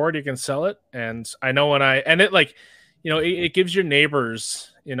you get bored, you can sell it. And I know it like, it gives your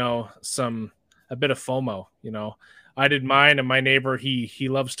neighbors, a bit of FOMO. I did mine, and my neighbor, he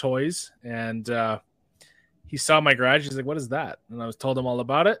loves toys, and he saw my garage. He's like, "What is that?" And I was told him all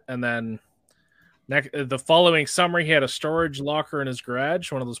about it. And then the following summer, he had a storage locker in his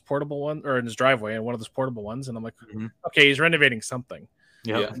garage, one of those portable ones, or in his driveway, and one of those portable ones. And I'm like, okay, he's renovating something.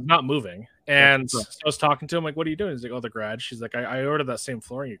 Yeah, not moving. And so I was talking to him, like, "What are you doing?" He's like, "Oh, the garage." He's like, I ordered that same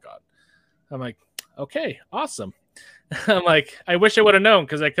flooring you got. I'm like, okay, awesome. I'm like, I wish I would have known,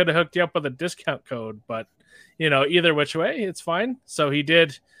 because I could have hooked you up with a discount code, but either which way, it's fine. So he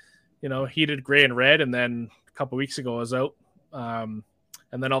did, heated gray and red, and then a couple weeks ago I was out, and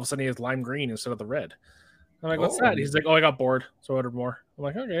then all of a sudden he has lime green instead of the red. I'm like, what's that? He's like, oh, I got bored, so I ordered more. I'm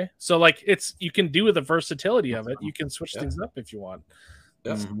like, okay. So like, you can do with the versatility of it. You can switch things up if you want.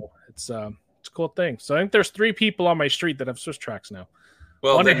 Yeah. It's a cool thing. So I think there's 3 people on my street that have Swiss Tracks now.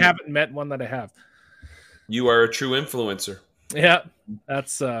 Well, one I haven't met, one that I have. You are a true influencer. Yeah,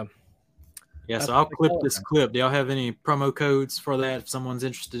 that's so I'll clip this clip. Do y'all have any promo codes for that if someone's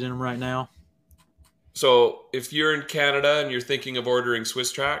interested in them right now? So if you're in Canada and you're thinking of ordering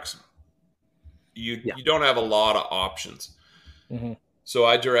Swiss Tracks, you don't have a lot of options. Mm-hmm. So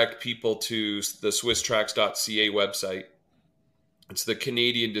I direct people to the SwissTracks.ca website. It's the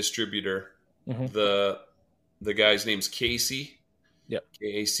Canadian distributor. Mm-hmm. The guy's name's Casey. Yep.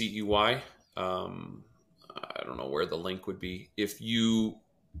 Kacey. I don't know where the link would be. If you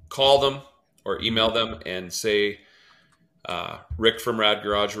call them or email them and say, Rick from Rad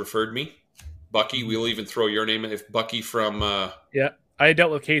Garage referred me, Bucky, we'll even throw your name in. If Bucky from... I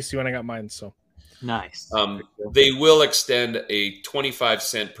dealt with Casey when I got mine, so... Nice. They will extend a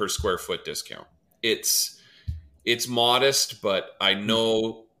 25-cent per square foot discount. It's modest, but I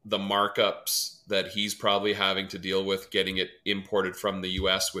know the markups that he's probably having to deal with getting it imported from the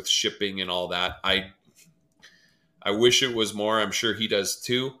U.S. with shipping and all that. I wish it was more. I'm sure he does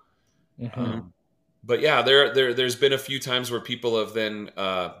too. Mm-hmm. But yeah, there's been a few times where people have then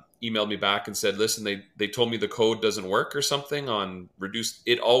emailed me back and said, listen, they told me the code doesn't work or something on reduced.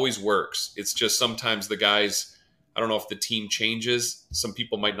 It always works. It's just sometimes the guys, I don't know if the team changes. Some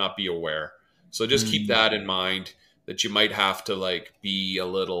people might not be aware. So just keep that in mind, that you might have to like be a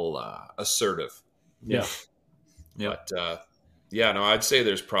little assertive. Yeah. But I'd say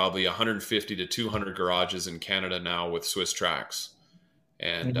there's probably 150 to 200 garages in Canada now with Swiss Tracks.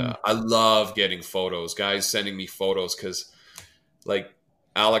 And I love getting photos, guys sending me photos, because like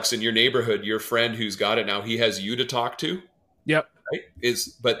Alex, in your neighborhood, your friend who's got it now, he has you to talk to. Yep.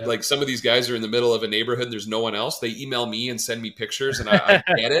 Right? Like some of these guys are in the middle of a neighborhood. There's no one else. They email me and send me pictures, and I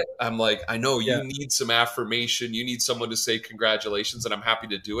get it. I'm like, I know you need some affirmation. You need someone to say congratulations, and I'm happy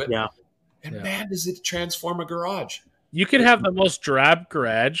to do it. Yeah. And man, does it transform a garage. You could have the most drab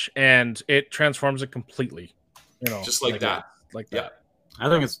garage, and it transforms it completely. Just like that. Like that. I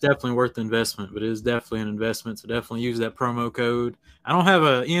think it's definitely worth the investment, but it is definitely an investment. So definitely use that promo code. I don't have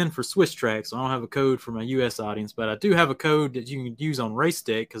an N for Swiss Tracks, so I don't have a code for my U.S. audience, but I do have a code that you can use on Race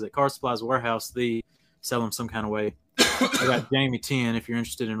Deck, because at Car Supplies Warehouse, they sell them some kind of way. I got Jamie 10 if you're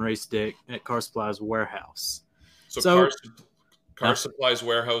interested in Race Deck at Car Supplies Warehouse. So Car Supplies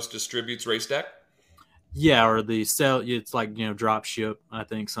Warehouse distributes Race Deck? Yeah, or it's like, drop ship, I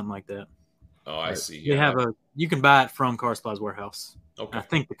think, something like that. Oh, I see. You can buy it from Car Supplies Warehouse. Okay. I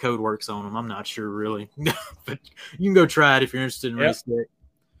think the code works on them. I'm not sure really, but you can go try it if you're interested in Race Deck.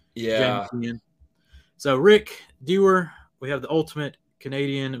 Yeah. So Rick Dewar, we have the ultimate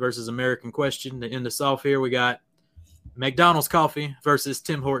Canadian versus American question to end us off here. We got McDonald's coffee versus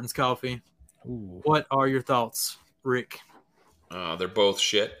Tim Hortons coffee. Ooh. What are your thoughts, Rick? They're both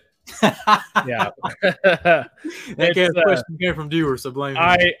shit. Yeah. That question came from Dewar, so blame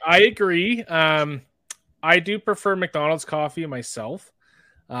him. I agree. I do prefer McDonald's coffee myself.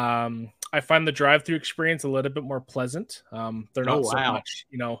 I find the drive-through experience a little bit more pleasant. They're not so much,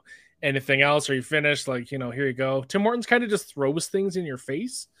 anything else. Are you finished? Like, here you go. Tim Hortons kind of just throws things in your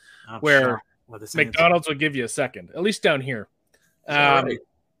face, where McDonald's will give you a second, at least down here. Right?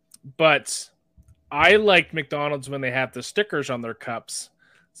 But I liked McDonald's when they had the stickers on their cups,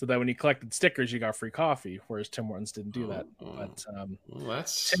 so that when you collected stickers, you got free coffee, whereas Tim Hortons didn't do that. But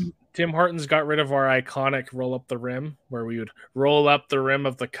Tim Hortons got rid of our iconic roll up the rim, where we would roll up the rim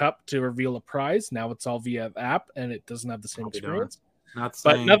of the cup to reveal a prize. Now it's all via app, and it doesn't have the same experience. Not the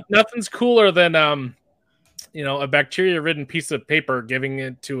same. But nothing's cooler than a bacteria-ridden piece of paper, giving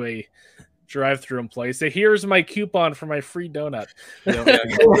it to a drive-through place. Say, here's my coupon for my free donut. Yeah,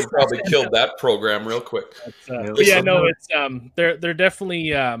 COVID probably killed that program real quick. But yeah, no, it's they're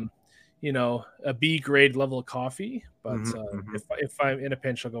definitely a B grade level of coffee. But if I'm in a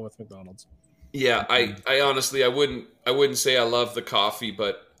pinch, I'll go with McDonald's. Yeah, I honestly I wouldn't say I love the coffee,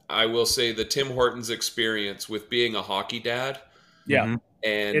 but I will say the Tim Hortons experience with being a hockey dad. Yeah,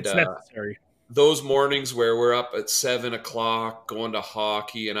 and it's necessary. Those mornings where we're up at 7:00 going to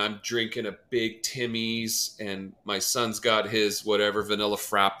hockey, and I'm drinking a big Timmy's, and my son's got his whatever vanilla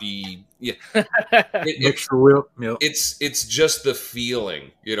frappy. Yeah, it's just the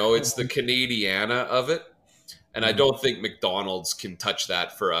feeling, It's the Canadiana of it, and I don't think McDonald's can touch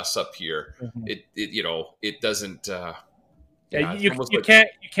that for us up here. It doesn't. You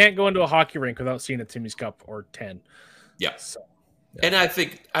can't go into a hockey rink without seeing a Timmy's cup or 10. Yeah. So. Yeah. And I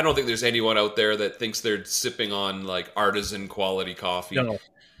don't think there's anyone out there that thinks they're sipping on like artisan quality coffee. No.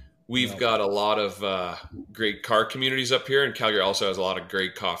 We've got a lot of great car communities up here, and Calgary also has a lot of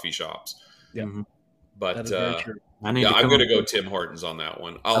great coffee shops. Yeah, but I'm going to go Tim Hortons on that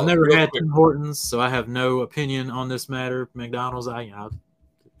one. I've never had Tim Hortons, so I have no opinion on this matter. McDonald's, I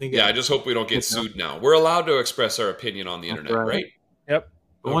just hope we don't get sued now. We're allowed to express our opinion on the internet, right? Yep.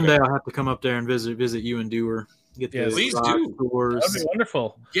 But one day I'll have to come up there and visit you and Dewar. Please do. Tours. That'd be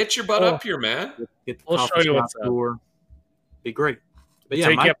wonderful. Get your butt up here, man. Get the we'll show you what's tour. Be great. But yeah,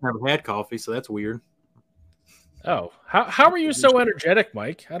 Mike never had coffee, so that's weird. Oh, how are you so energetic,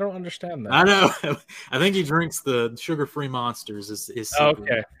 Mike? I don't understand that. I know. I think he drinks the sugar-free Monsters. Is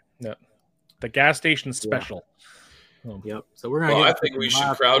okay. No, the gas station special. Yeah. Yep. So we're gonna. I think we should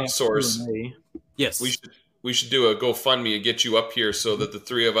crowdsource. Yes. We should do a GoFundMe and get you up here so that the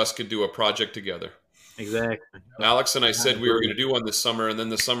three of us could do a project together. Exactly. Alex and I said we were going to do one this summer, and then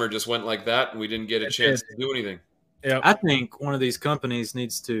the summer just went like that, and we didn't get a chance to do anything. Yeah, I think one of these companies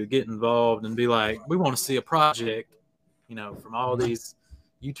needs to get involved and be like, we want to see a project, from all these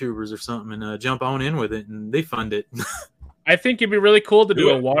YouTubers or something, and jump on in with it, and they fund it. I think it'd be really cool to do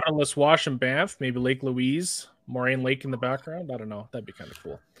a waterless wash in Banff, maybe Lake Louise, Moraine Lake in the background. I don't know. That'd be kind of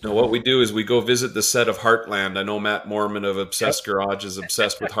cool. No, what we do is we go visit the set of Heartland. I know Matt Mormon of Obsessed Garage is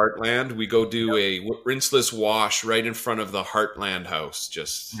obsessed with Heartland. We go do a rinseless wash right in front of the Heartland house.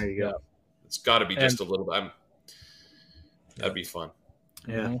 Just there you go. It's got to be just a little bit. That'd be fun.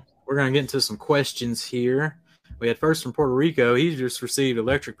 Yeah. We're going to get into some questions here. We had first from Puerto Rico. He just received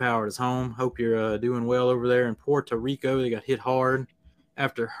electric power at his home. Hope you're doing well over there in Puerto Rico. They got hit hard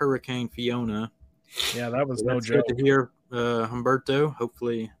after Hurricane Fiona. Yeah, that was no joke. Good to hear, Humberto.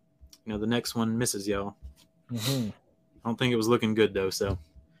 Hopefully, the next one misses y'all. Mm-hmm. I don't think it was looking good, though, so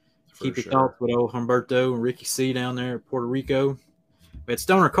keep your thoughts with old Humberto and Ricky C down there at Puerto Rico. We had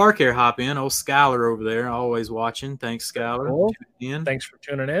Stoner Car Care hop in. Old Skylar over there, always watching. Thanks, Skylar. Cool. Thanks for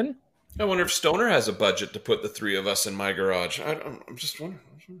tuning in. I wonder if Stoner has a budget to put the three of us in my garage. I'm just wondering.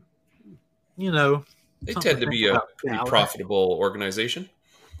 They tend to be a pretty profitable organization.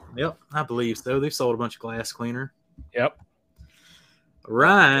 Yep, I believe so. They've sold a bunch of glass cleaner. Yep.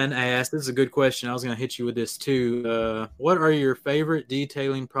 Ryan asked, this is a good question. I was going to hit you with this too. What are your favorite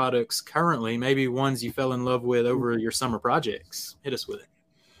detailing products currently? Maybe ones you fell in love with over your summer projects. Hit us with it.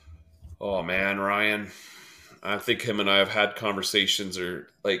 Oh, man, Ryan. I think him and I have had conversations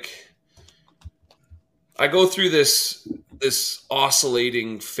I go through this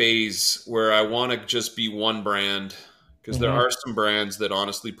oscillating phase where I want to just be one brand because there are some brands that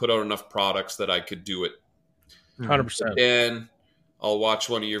honestly put out enough products that I could do it. 100%. And I'll watch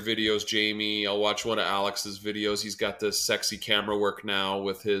one of your videos, Jamie. I'll watch one of Alex's videos. He's got this sexy camera work now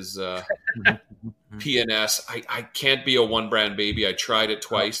with his PNS. I can't be a one brand baby. I tried it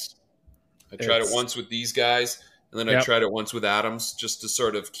twice. I tried it once with these guys, and then I tried it once with Adams just to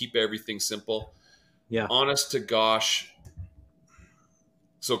sort of keep everything simple. Yeah. Honest to gosh.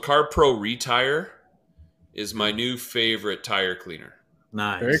 So CarPro Retire is my new favorite tire cleaner.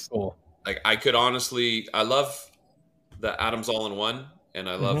 Nice. Very cool. I could honestly, I love the Adams All-in-One and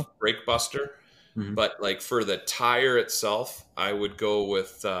I love Brake Buster. Mm-hmm. But for the tire itself, I would go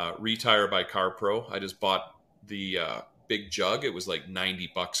with Retire by CarPro. I just bought the big jug. It was like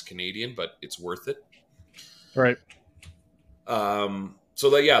 $90 Canadian, but it's worth it. Right.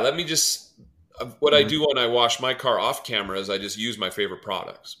 Let me just, what I do when I wash my car off camera is I just use my favorite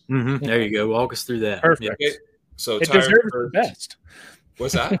products. Mm-hmm. There you go. Walk us through that. Perfect. Okay. So it deserves the best.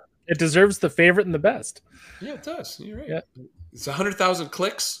 What's that? It deserves the favorite and the best. Yeah, it does. You're right. Yeah. It's 100,000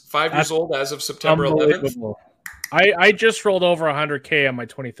 clicks, 5 years old as of September 11th. I just rolled over 100K on my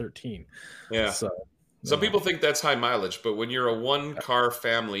 2013. Yeah. Some people think that's high mileage, but when you're a one-car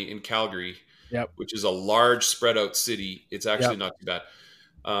family in Calgary, which is a large spread out city, it's actually not too bad.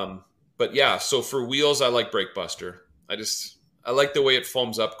 But yeah, so for wheels, I like Brake Buster. I like the way it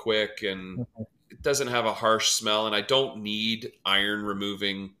foams up quick and it doesn't have a harsh smell. And I don't need iron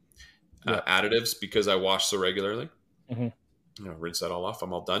removing additives because I wash so regularly. Rinse that all off.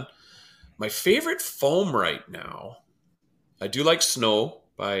 I'm all done. My favorite foam right now, I do like Snow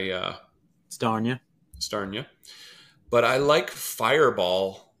by Starnia. But I like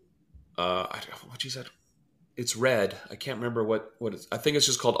Fireball. It's red. I can't remember what it's. I think it's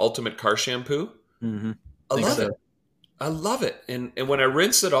just called Ultimate Car Shampoo. I love it. I love it. And when I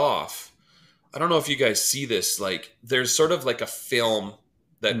rinse it off, I don't know if you guys see this. Like there's sort of like a film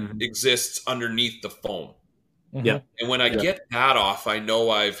that exists underneath the foam. And when I get that off, I know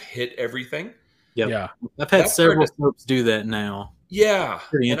I've hit everything. I've had several soaps do that now.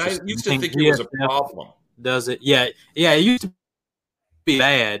 And I used to think it was a problem. Does it? Yeah. It used to be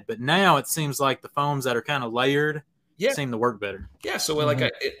bad, but now it seems like the foams that are kind of layered seem to work better. So like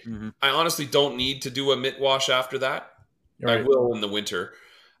I honestly don't need to do a mitt wash after that. I will in the winter.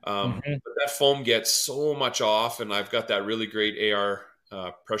 But that foam gets so much off, and I've got that really great AR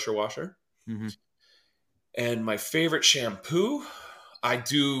pressure washer. And my favorite shampoo,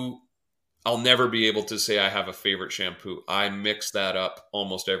 I'll never be able to say I have a favorite shampoo. I mix that up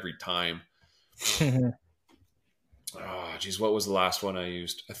almost every time. Oh, geez, what was the last one I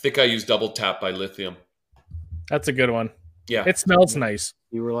used? I think I used Double Tap by Lithium. That's a good one. Yeah. It smells nice.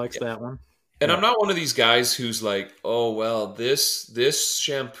 You likes that one. And I'm not one of these guys who's like, oh, well, this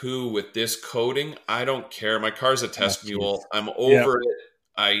shampoo with this coating, I don't care. My car's a test mule. I'm over it.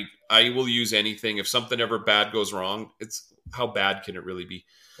 I will use anything. If something ever bad goes wrong, it's how bad can it really be?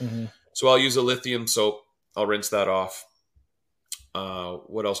 So I'll use a lithium soap. I'll rinse that off.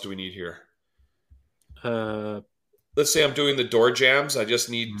 What else do we need here? Let's say I'm doing the door jams. I just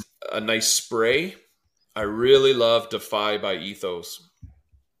need a nice spray. I really love Defy by Ethos.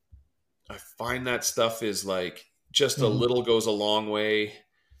 I find that stuff is like just a little goes a long way.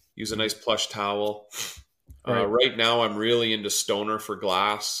 Use a nice plush towel. Right now, I'm really into Stoner for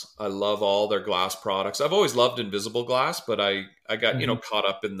glass. I love all their glass products. I've always loved Invisible Glass, but I got caught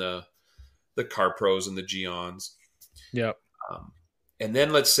up in the Car Pros and the Geons. And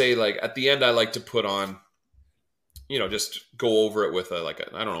then let's say like at the end, I like to put on, just go over it with I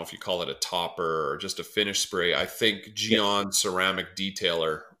don't know if you call it a topper or just a finish spray. I think Geon Ceramic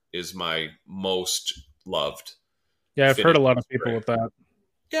Detailer is my most loved. I've heard a lot of people with that.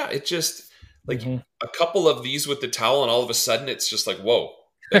 It just like a couple of these with the towel, and all of a sudden it's just like, whoa,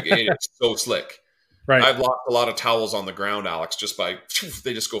 like, it's so slick. I've lost a lot of towels on the ground, Alex, just by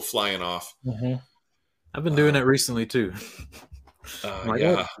they just go flying off. I've been doing it recently too.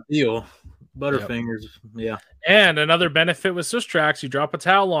 Deal. Butterfingers. And another benefit with Swiss Tracks, you drop a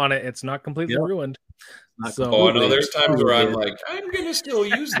towel on it, it's not completely ruined. No, there's times where I'm like, I'm gonna still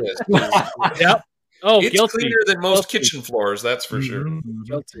use this. It's guilty. cleaner than most kitchen floors, that's for sure.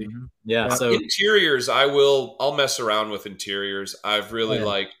 Guilty. So interiors, I'll mess around with interiors. I've really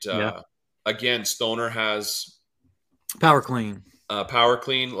liked. Again, Stoner has Power Clean. Power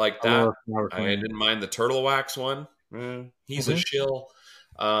Clean like that. I didn't mind the Turtle Wax one. He's a shill.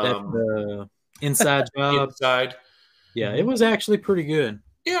 Inside job. It was actually pretty good.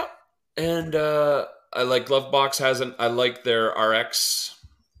 And I like Glovebox I like their RX.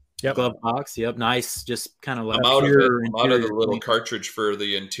 Glove box. Nice. Just kind of like I'm out of the little cartridge for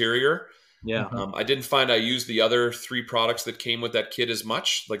the interior. I didn't find I used the other 3 products that came with that kit as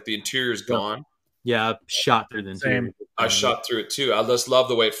much. Like the interior's gone. I shot through the interior. I shot through it too. I just love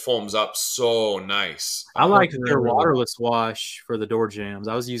the way it foams up. So nice. I like their waterless wash for the door jams.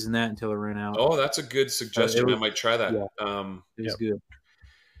 I was using that until it ran out. Oh, that's a good suggestion. I might try that. It was good.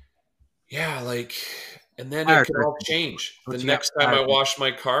 And then it can all change. The next time I wash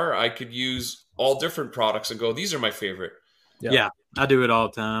my car, I could use all different products and go, these are my favorite. I do it all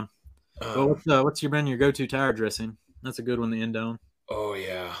the time. What's been your go-to tire dressing? That's a good one to end on. Oh,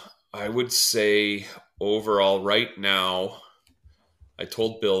 yeah. I would say overall right now, I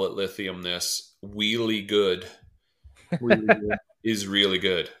told Bill at Lithium this, Wheelie Good is really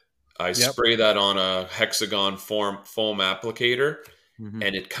good. I spray that on a hexagon foam applicator. And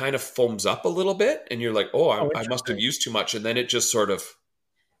it kind of foams up a little bit, and you're like, I must have used too much. And then it just sort of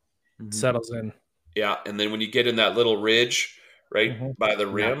settles in. And then when you get in that little ridge by the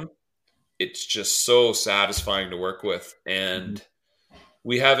rim, it's just so satisfying to work with. And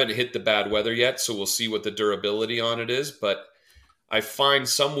we haven't hit the bad weather yet, so we'll see what the durability on it is. But I find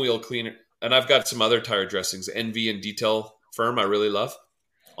some wheel cleaner, and I've got some other tire dressings, NV and Detail Firm I really love,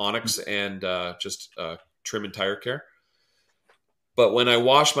 Onyx and just Trim and Tire Care. But when I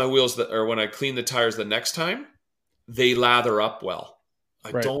wash my wheels or when I clean the tires the next time, they lather up well.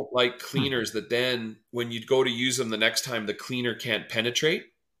 I don't like cleaners that then when you go to use them the next time, the cleaner can't penetrate.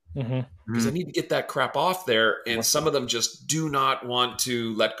 Because I need to get that crap off there. And some of them just do not want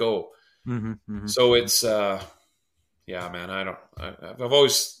to let go. So it's, yeah, man,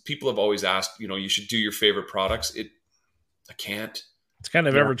 people have always asked, you should do your favorite products. I can't. It's kind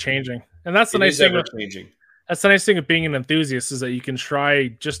of ever changing. And that's the nice thing. That's the nice thing of being an enthusiast, is that you can try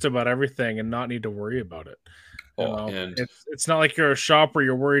just about everything and not need to worry about it. And it's not like you're a shop where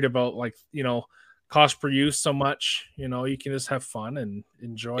you're worried about cost per use so much. You can just have fun and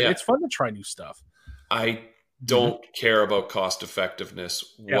enjoy. Yeah. It's fun to try new stuff. I don't care about cost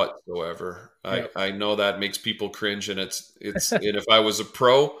effectiveness whatsoever. I know that makes people cringe, and it's and if I was a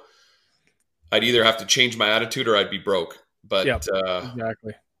pro, I'd either have to change my attitude or I'd be broke. But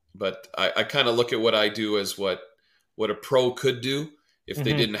exactly. But I kind of look at what I do as what a pro could do if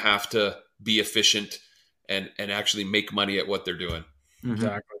they didn't have to be efficient and actually make money at what they're doing.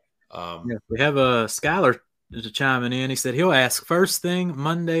 Exactly. We have a Skylar chiming in. He said he'll ask first thing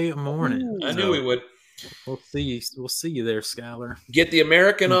Monday morning. I knew he would. We'll see you there, Skylar. Get the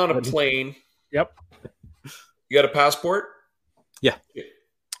American on a plane. Yep. You got a passport? Yeah.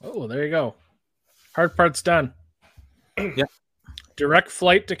 Oh, there you go. Hard part's done. Yep. Direct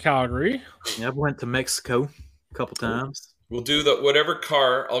flight to Calgary. Yeah, I went to Mexico a couple times. We'll do whatever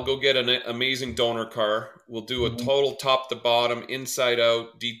car. I'll go get an amazing donor car. We'll do a total top to bottom, inside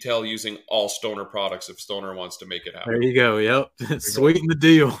out detail using all Stoner products if Stoner wants to make it happen. There you go. Yep. Sweeten the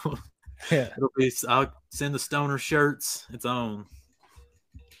deal. Yeah. I'll send the Stoner shirts. It's on.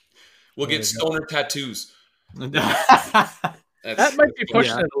 We'll get Stoner tattoos. That might be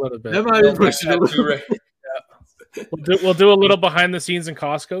pushing it a little bit. That might be pushing it a little bit. We'll do a little behind the scenes in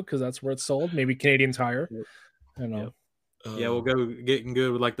Costco because that's where it's sold. Maybe Canadian Tire. I know. Yep. We'll go getting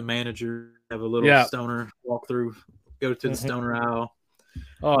good with the manager. Have a little Stoner walk through. Go to the Stoner aisle.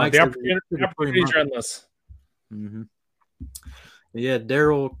 Oh, the opportunities are endless. Yeah,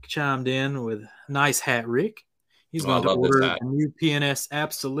 Daryl chimed in with nice hat, Rick. He's going to order a new PNS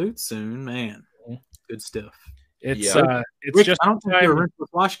Absolute soon. Man, good stuff. It's Rick, just. I don't think you're a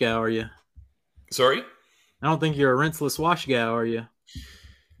rinseless wash guy, are you? Sorry? I don't think you're a rinseless wash guy, are you?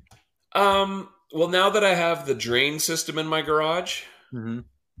 Well, now that I have the drain system in my garage,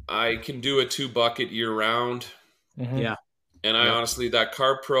 I can do a 2-bucket year round. Yeah. And I honestly, that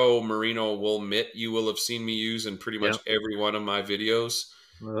Car Pro Merino wool mitt you will have seen me use in pretty much every one of my videos.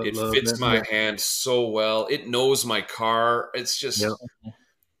 It fits my hand so well. It knows my car. It's just,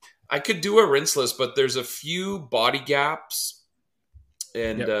 I could do a rinseless, but there's a few body gaps.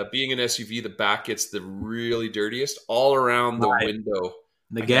 And being an SUV, the back gets the really dirtiest all around the window.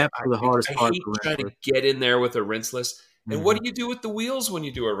 The gaps are the hardest part. I hate trying to get in there with a rinseless. And what do you do with the wheels when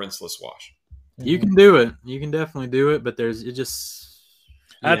you do a rinseless wash? You can do it. You can definitely do it, but that's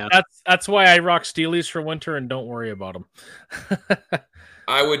why I rock Steelies for winter and don't worry about them.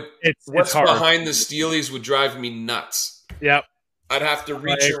 I would. What's behind the Steelies would drive me nuts. Yep. I'd have to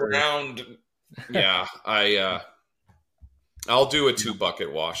reach around. Yeah, I'll do a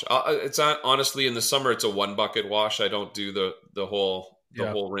 2-bucket wash. It's honestly in the summer it's a 1-bucket wash. I don't do the whole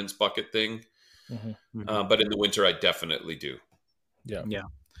rinse bucket thing. But in the winter I definitely do. Yeah.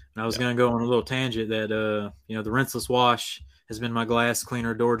 And I was going to go on a little tangent that the rinseless wash has been my glass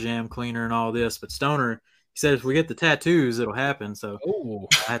cleaner, door jamb cleaner, and all this. But Stoner, he said if we get the tattoos, it'll happen. So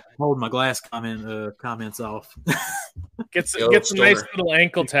I have to hold my glass comments off. Get some nice little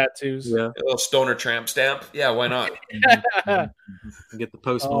ankle tattoos. Yeah, a little Stoner tramp stamp. Yeah, why not? Get the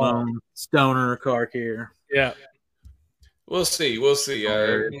Post Malone Stoner car care. Yeah, we'll see.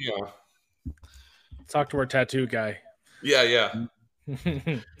 Talk to our tattoo guy. Yeah.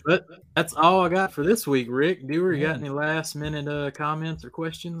 But that's all I got for this week, Rick. You got any last minute comments or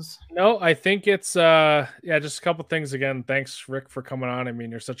questions? No, I think it's just a couple things again. Thanks, Rick, for coming on. I mean,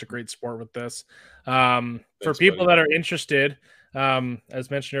 you're such a great sport with this. For people that are interested,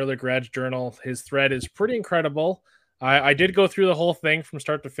 as mentioned earlier, Garage Journal, his thread is pretty incredible. I did go through the whole thing from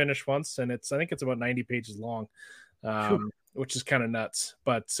start to finish once, and I think it's about 90 pages long, which is kind of nuts.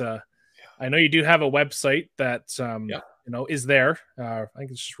 But I know you do have a website that is there. I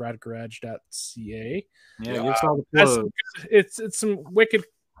think it's just radgarage.ca. It's some wicked,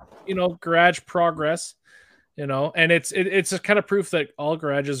 garage progress, and it's a kind of proof that all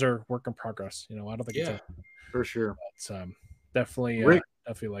garages are work in progress. I don't think it's for sure. But, definitely,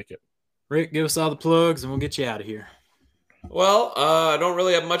 definitely like it. Rick, give us all the plugs and we'll get you out of here. Well, I don't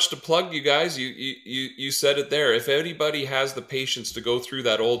really have much to plug, you guys. You said it there. If anybody has the patience to go through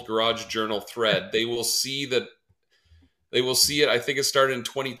that old Garage Journal thread, they will see that They will see it. I think it started in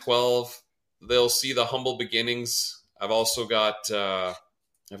 2012. They'll see the humble beginnings. I've also got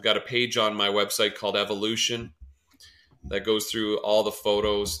I've got a page on my website called Evolution that goes through all the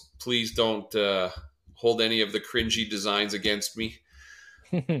photos. Please don't hold any of the cringy designs against me.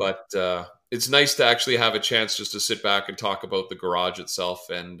 But it's nice to actually have a chance just to sit back and talk about the garage itself.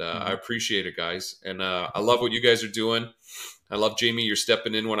 And I appreciate it, guys. And I love what you guys are doing. I love, Jamie, you're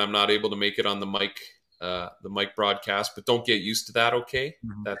stepping in when I'm not able to make it on the mic broadcast, but don't get used to that. Okay.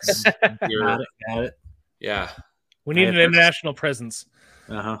 That's got it. Yeah. We need an international presence.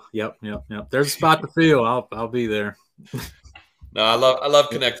 Yep. There's a spot to fill. I'll be there. No, I love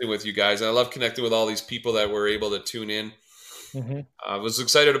connecting with you guys. I love connecting with all these people that were able to tune in. I was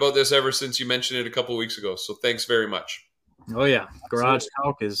excited about this ever since you mentioned it a couple of weeks ago. So thanks very much. Oh yeah, garage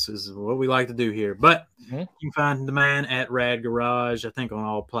talk is what we like to do here. But you can find the man at Rad Garage. I think on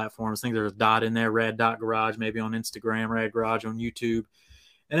all platforms. I think there's a dot in there, Rad.Garage. Maybe on Instagram, Rad Garage on YouTube.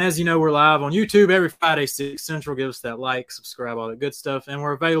 And as you know, we're live on YouTube every Friday, 6 Central. Give us that like, subscribe, all that good stuff. And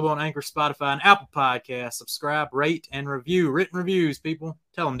we're available on Anchor, Spotify, and Apple Podcasts. Subscribe, rate, and review. Written reviews, people.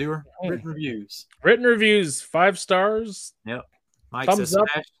 Tell them, doer. Written reviews. Written reviews, 5 stars. Yep. Mike says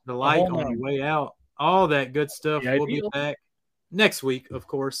smash the like on the way out. All that good stuff. We'll be back next week, of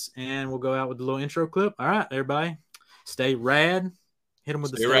course. And we'll go out with a little intro clip. All right, everybody. Stay rad. Hit them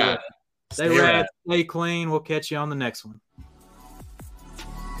with the stay rad. Stay rad. Stay clean. We'll catch you on the next one.